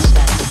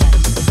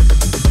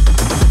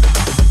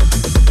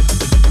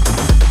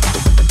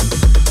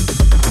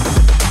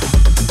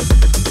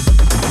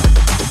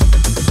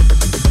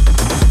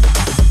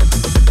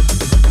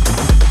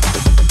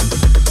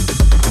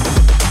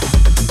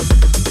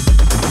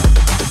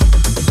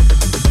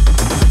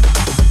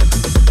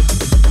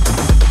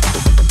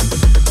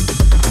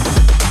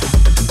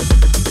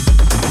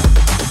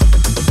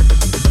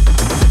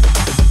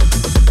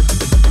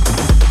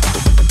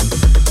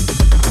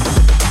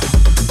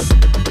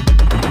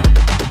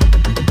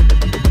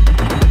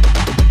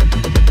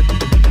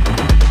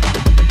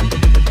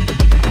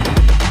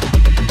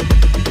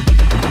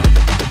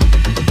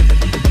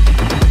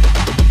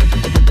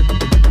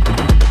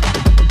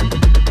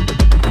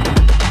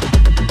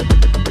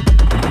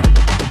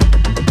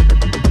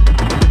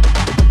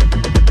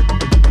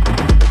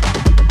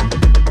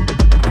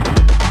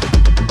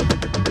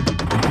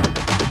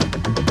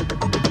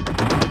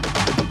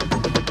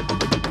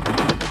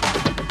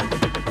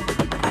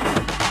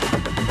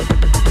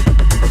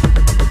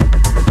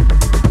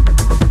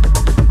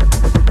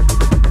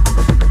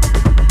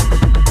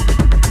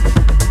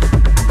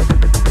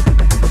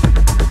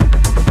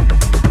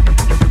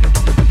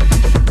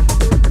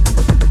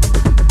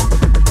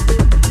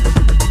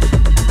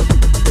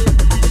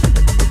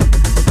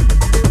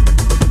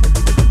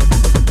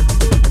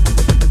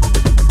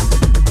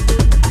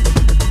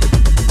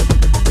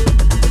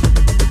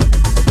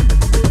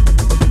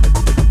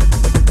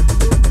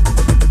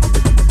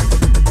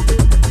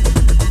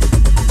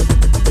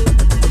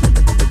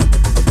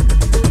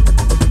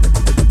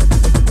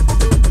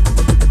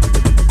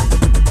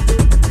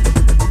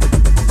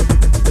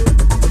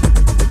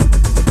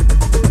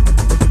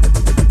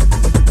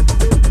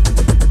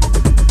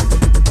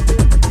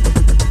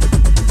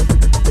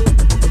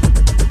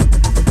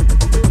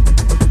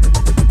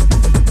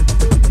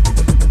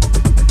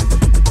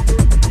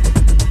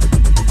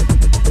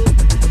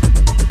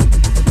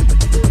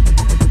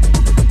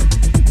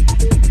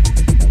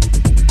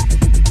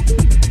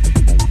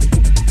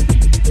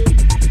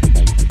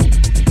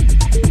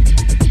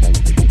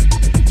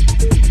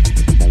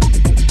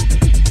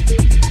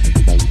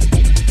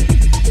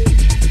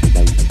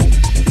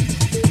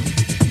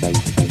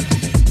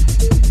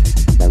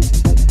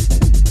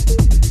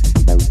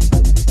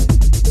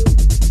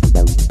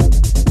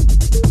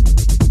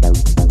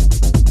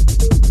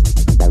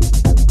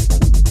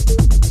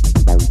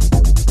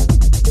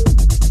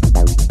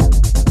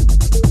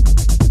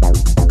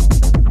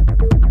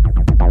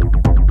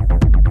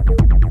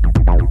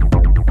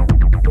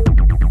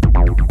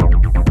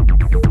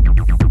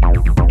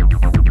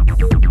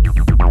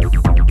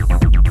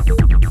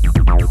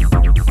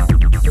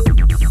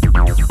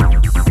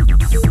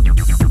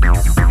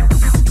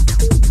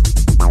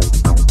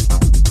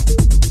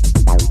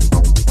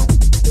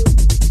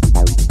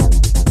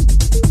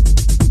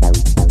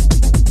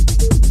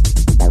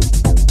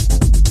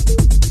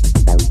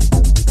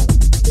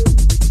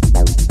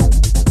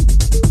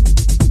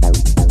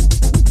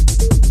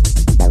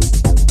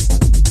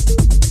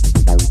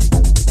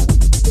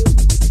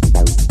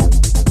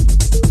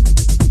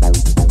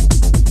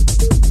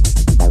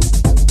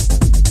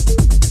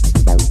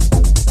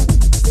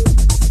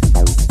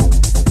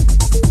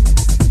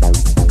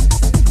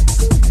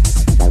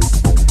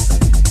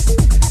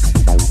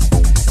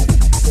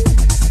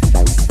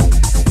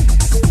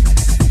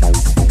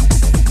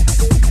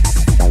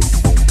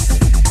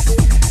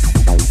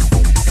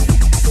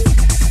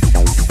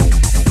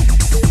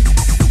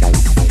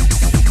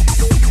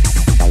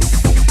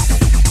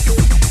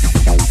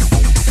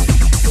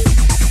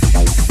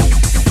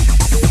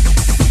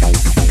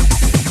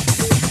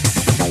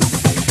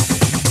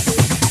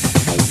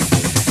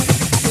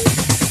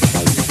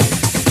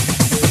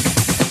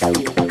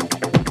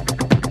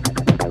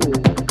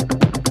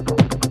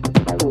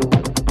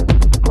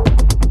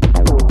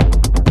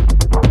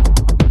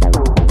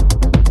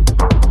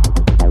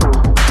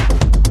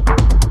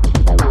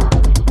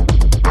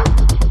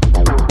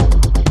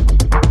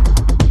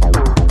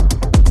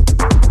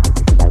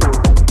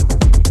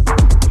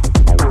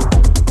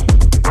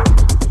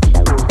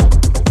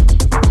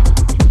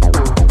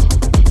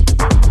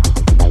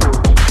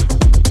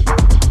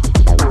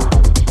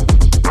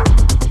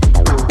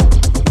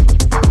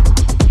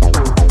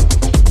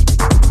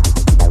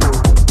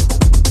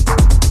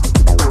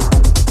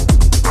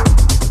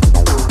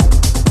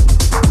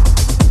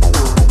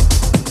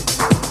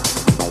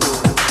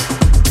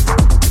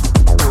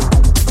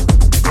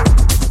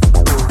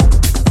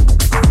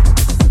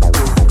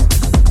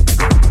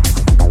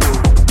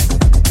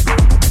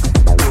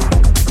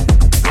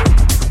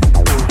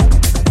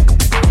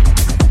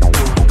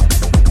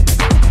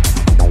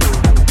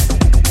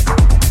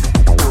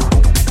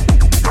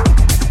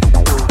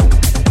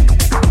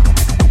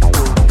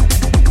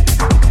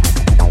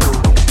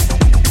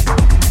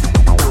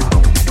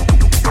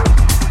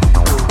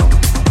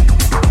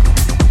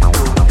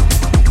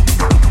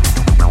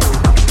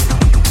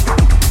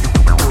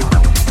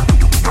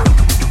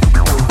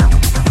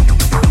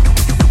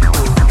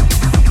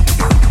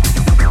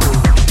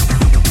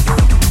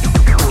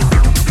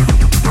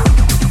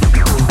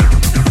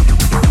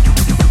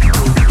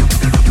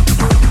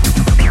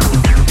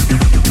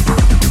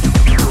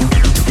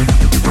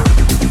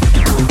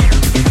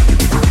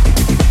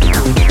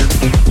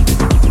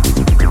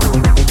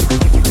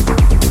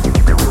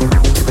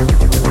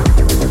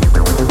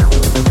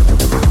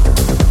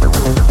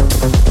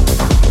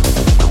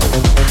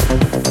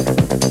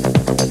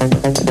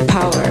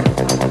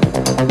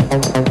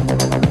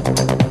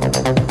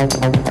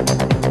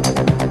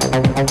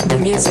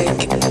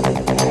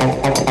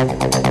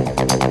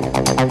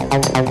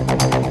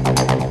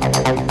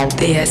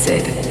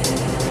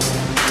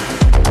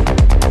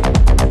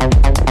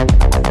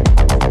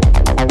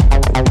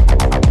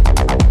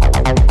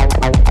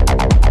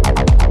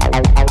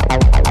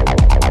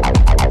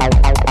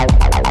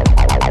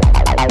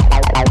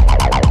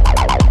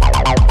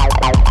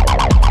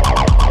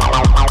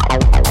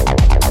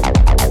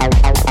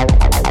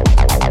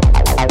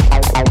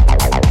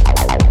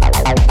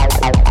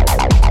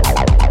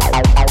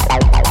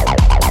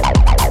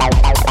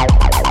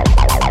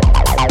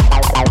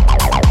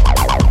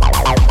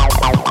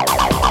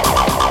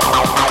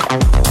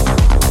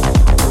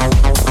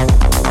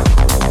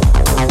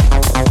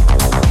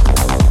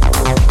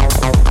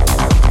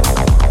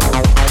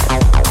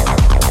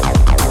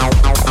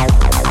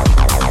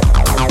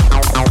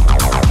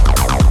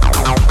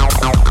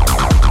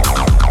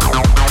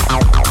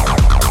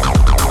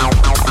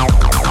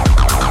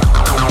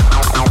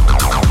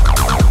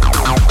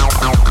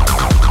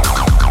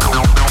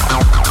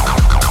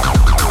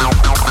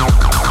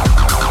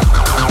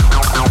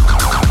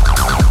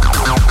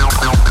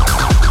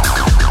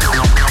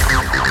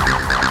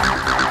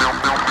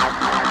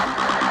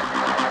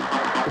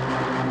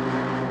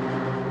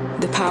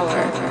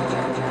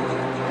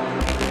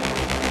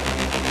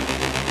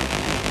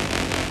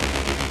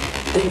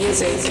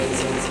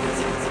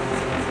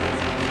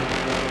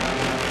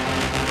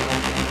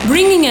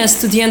 Bringing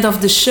us to the end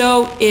of the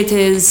show, it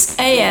is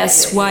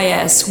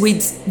ASYS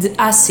with The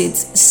Acid,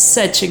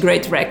 such a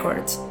great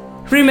record.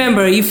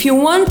 Remember, if you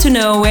want to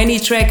know any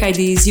track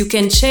IDs, you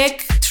can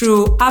check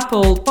through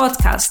Apple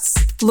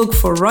Podcasts. Look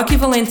for Rocky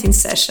Valent in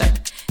Session.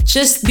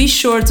 Just be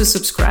sure to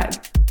subscribe.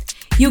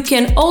 You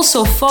can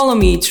also follow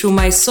me through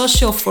my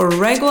social for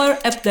regular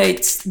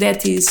updates,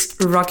 that is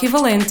Rocky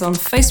Valent on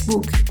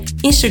Facebook,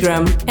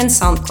 Instagram and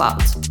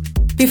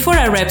SoundCloud. Before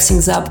I wrap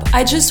things up,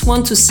 I just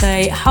want to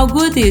say how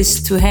good it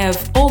is to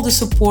have all the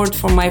support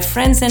from my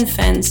friends and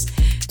fans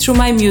through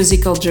my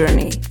musical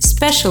journey,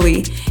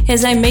 especially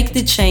as I make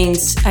the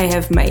changes I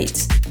have made.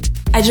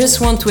 I just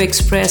want to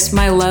express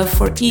my love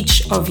for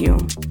each of you.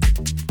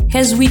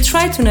 As we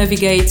try to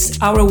navigate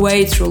our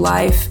way through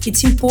life,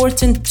 it's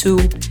important to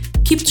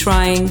keep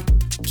trying,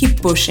 keep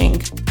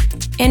pushing,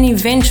 and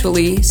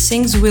eventually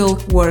things will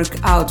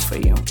work out for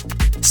you.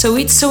 So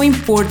it's so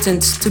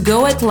important to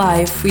go at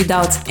life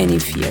without any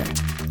fear.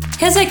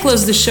 As I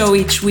close the show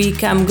each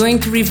week, I'm going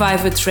to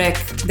revive a track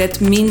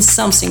that means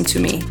something to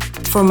me.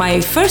 For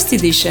my first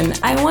edition,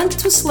 I want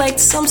to select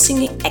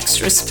something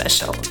extra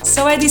special,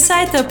 so I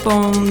decided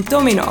upon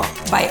Domino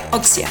by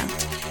Oxia.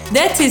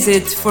 That is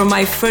it for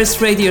my first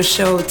radio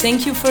show.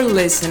 Thank you for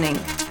listening.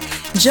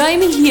 Join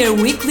me here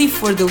weekly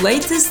for the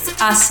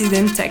latest acid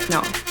and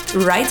techno,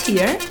 right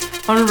here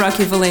on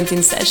Rocky Valent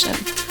in Session.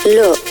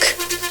 Look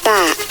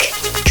back.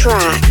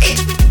 Track.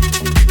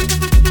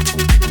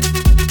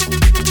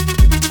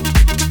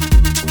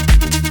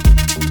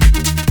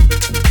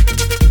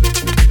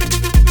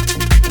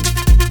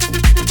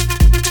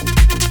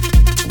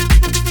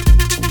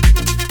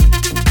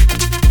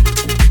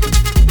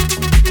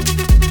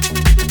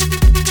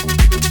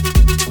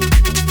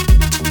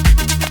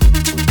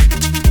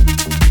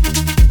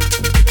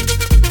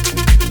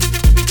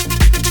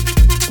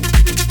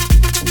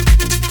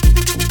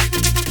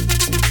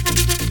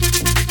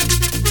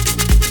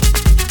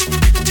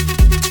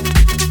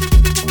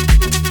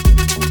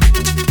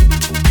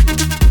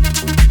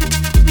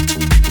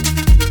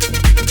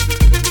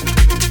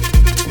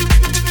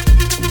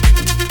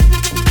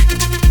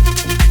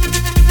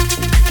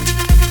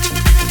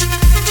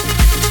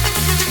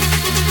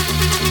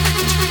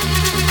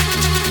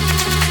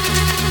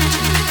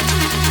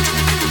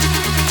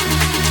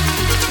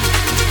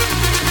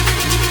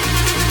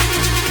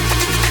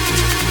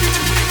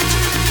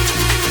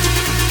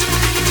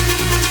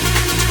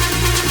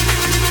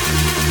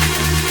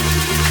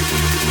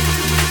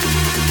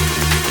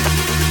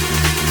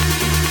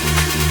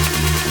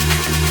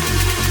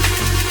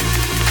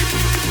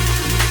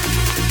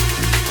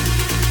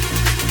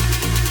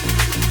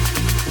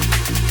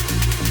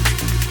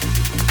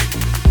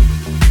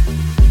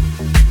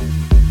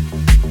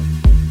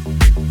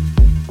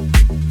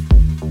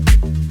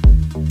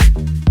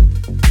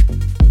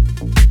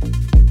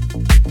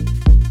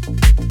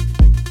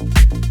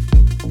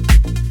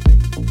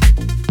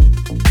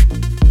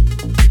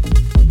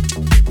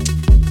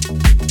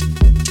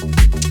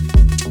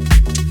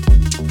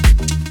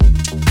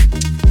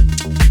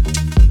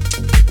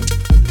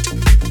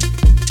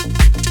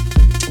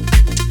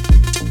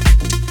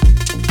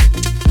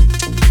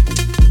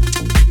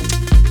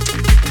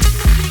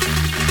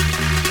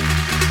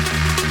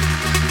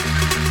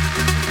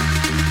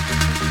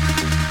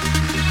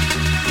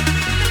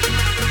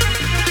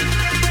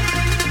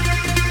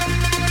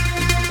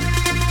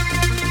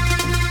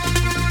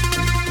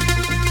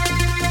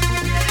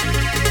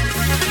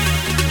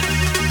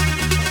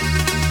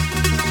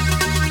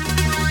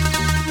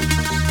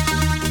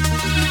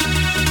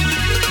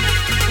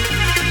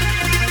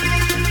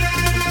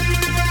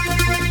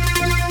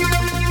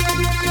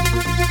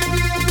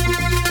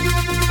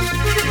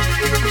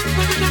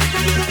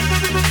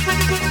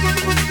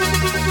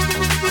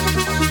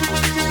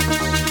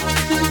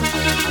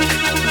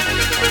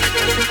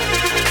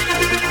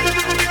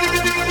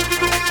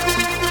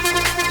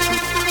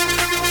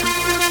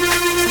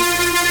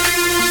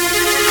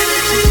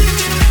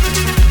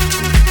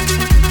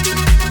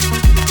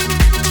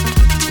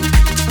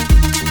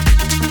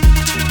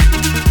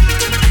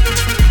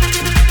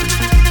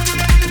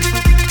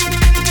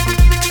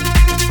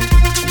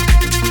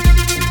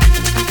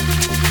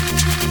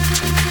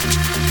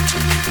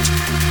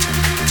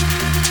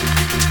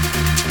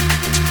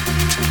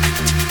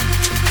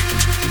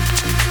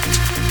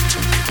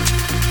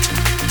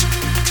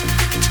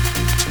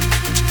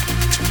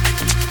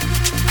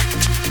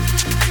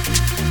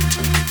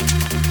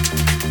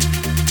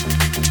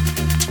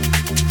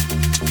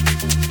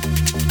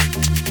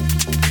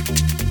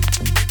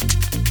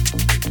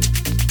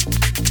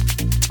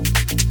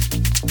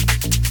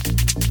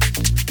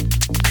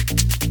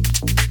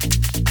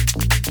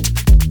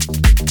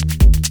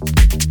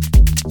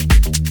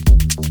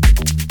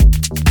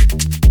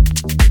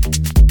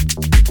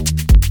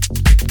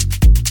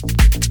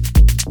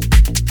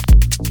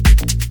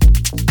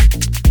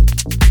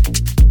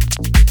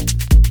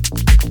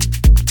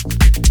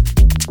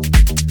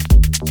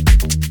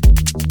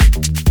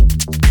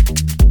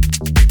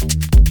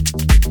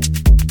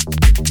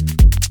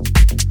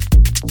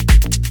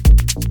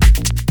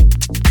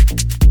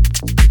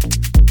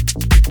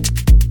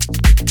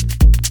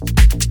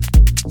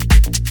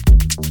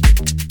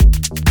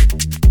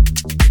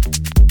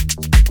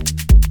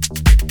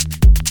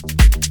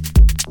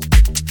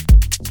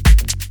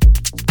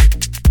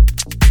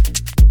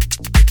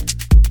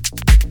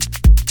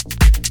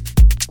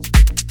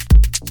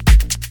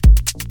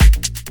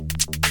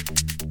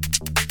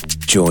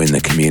 join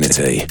the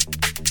community.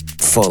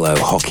 Follow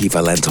Hockey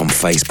Valent on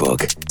Facebook,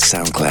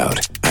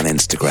 SoundCloud, and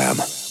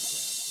Instagram.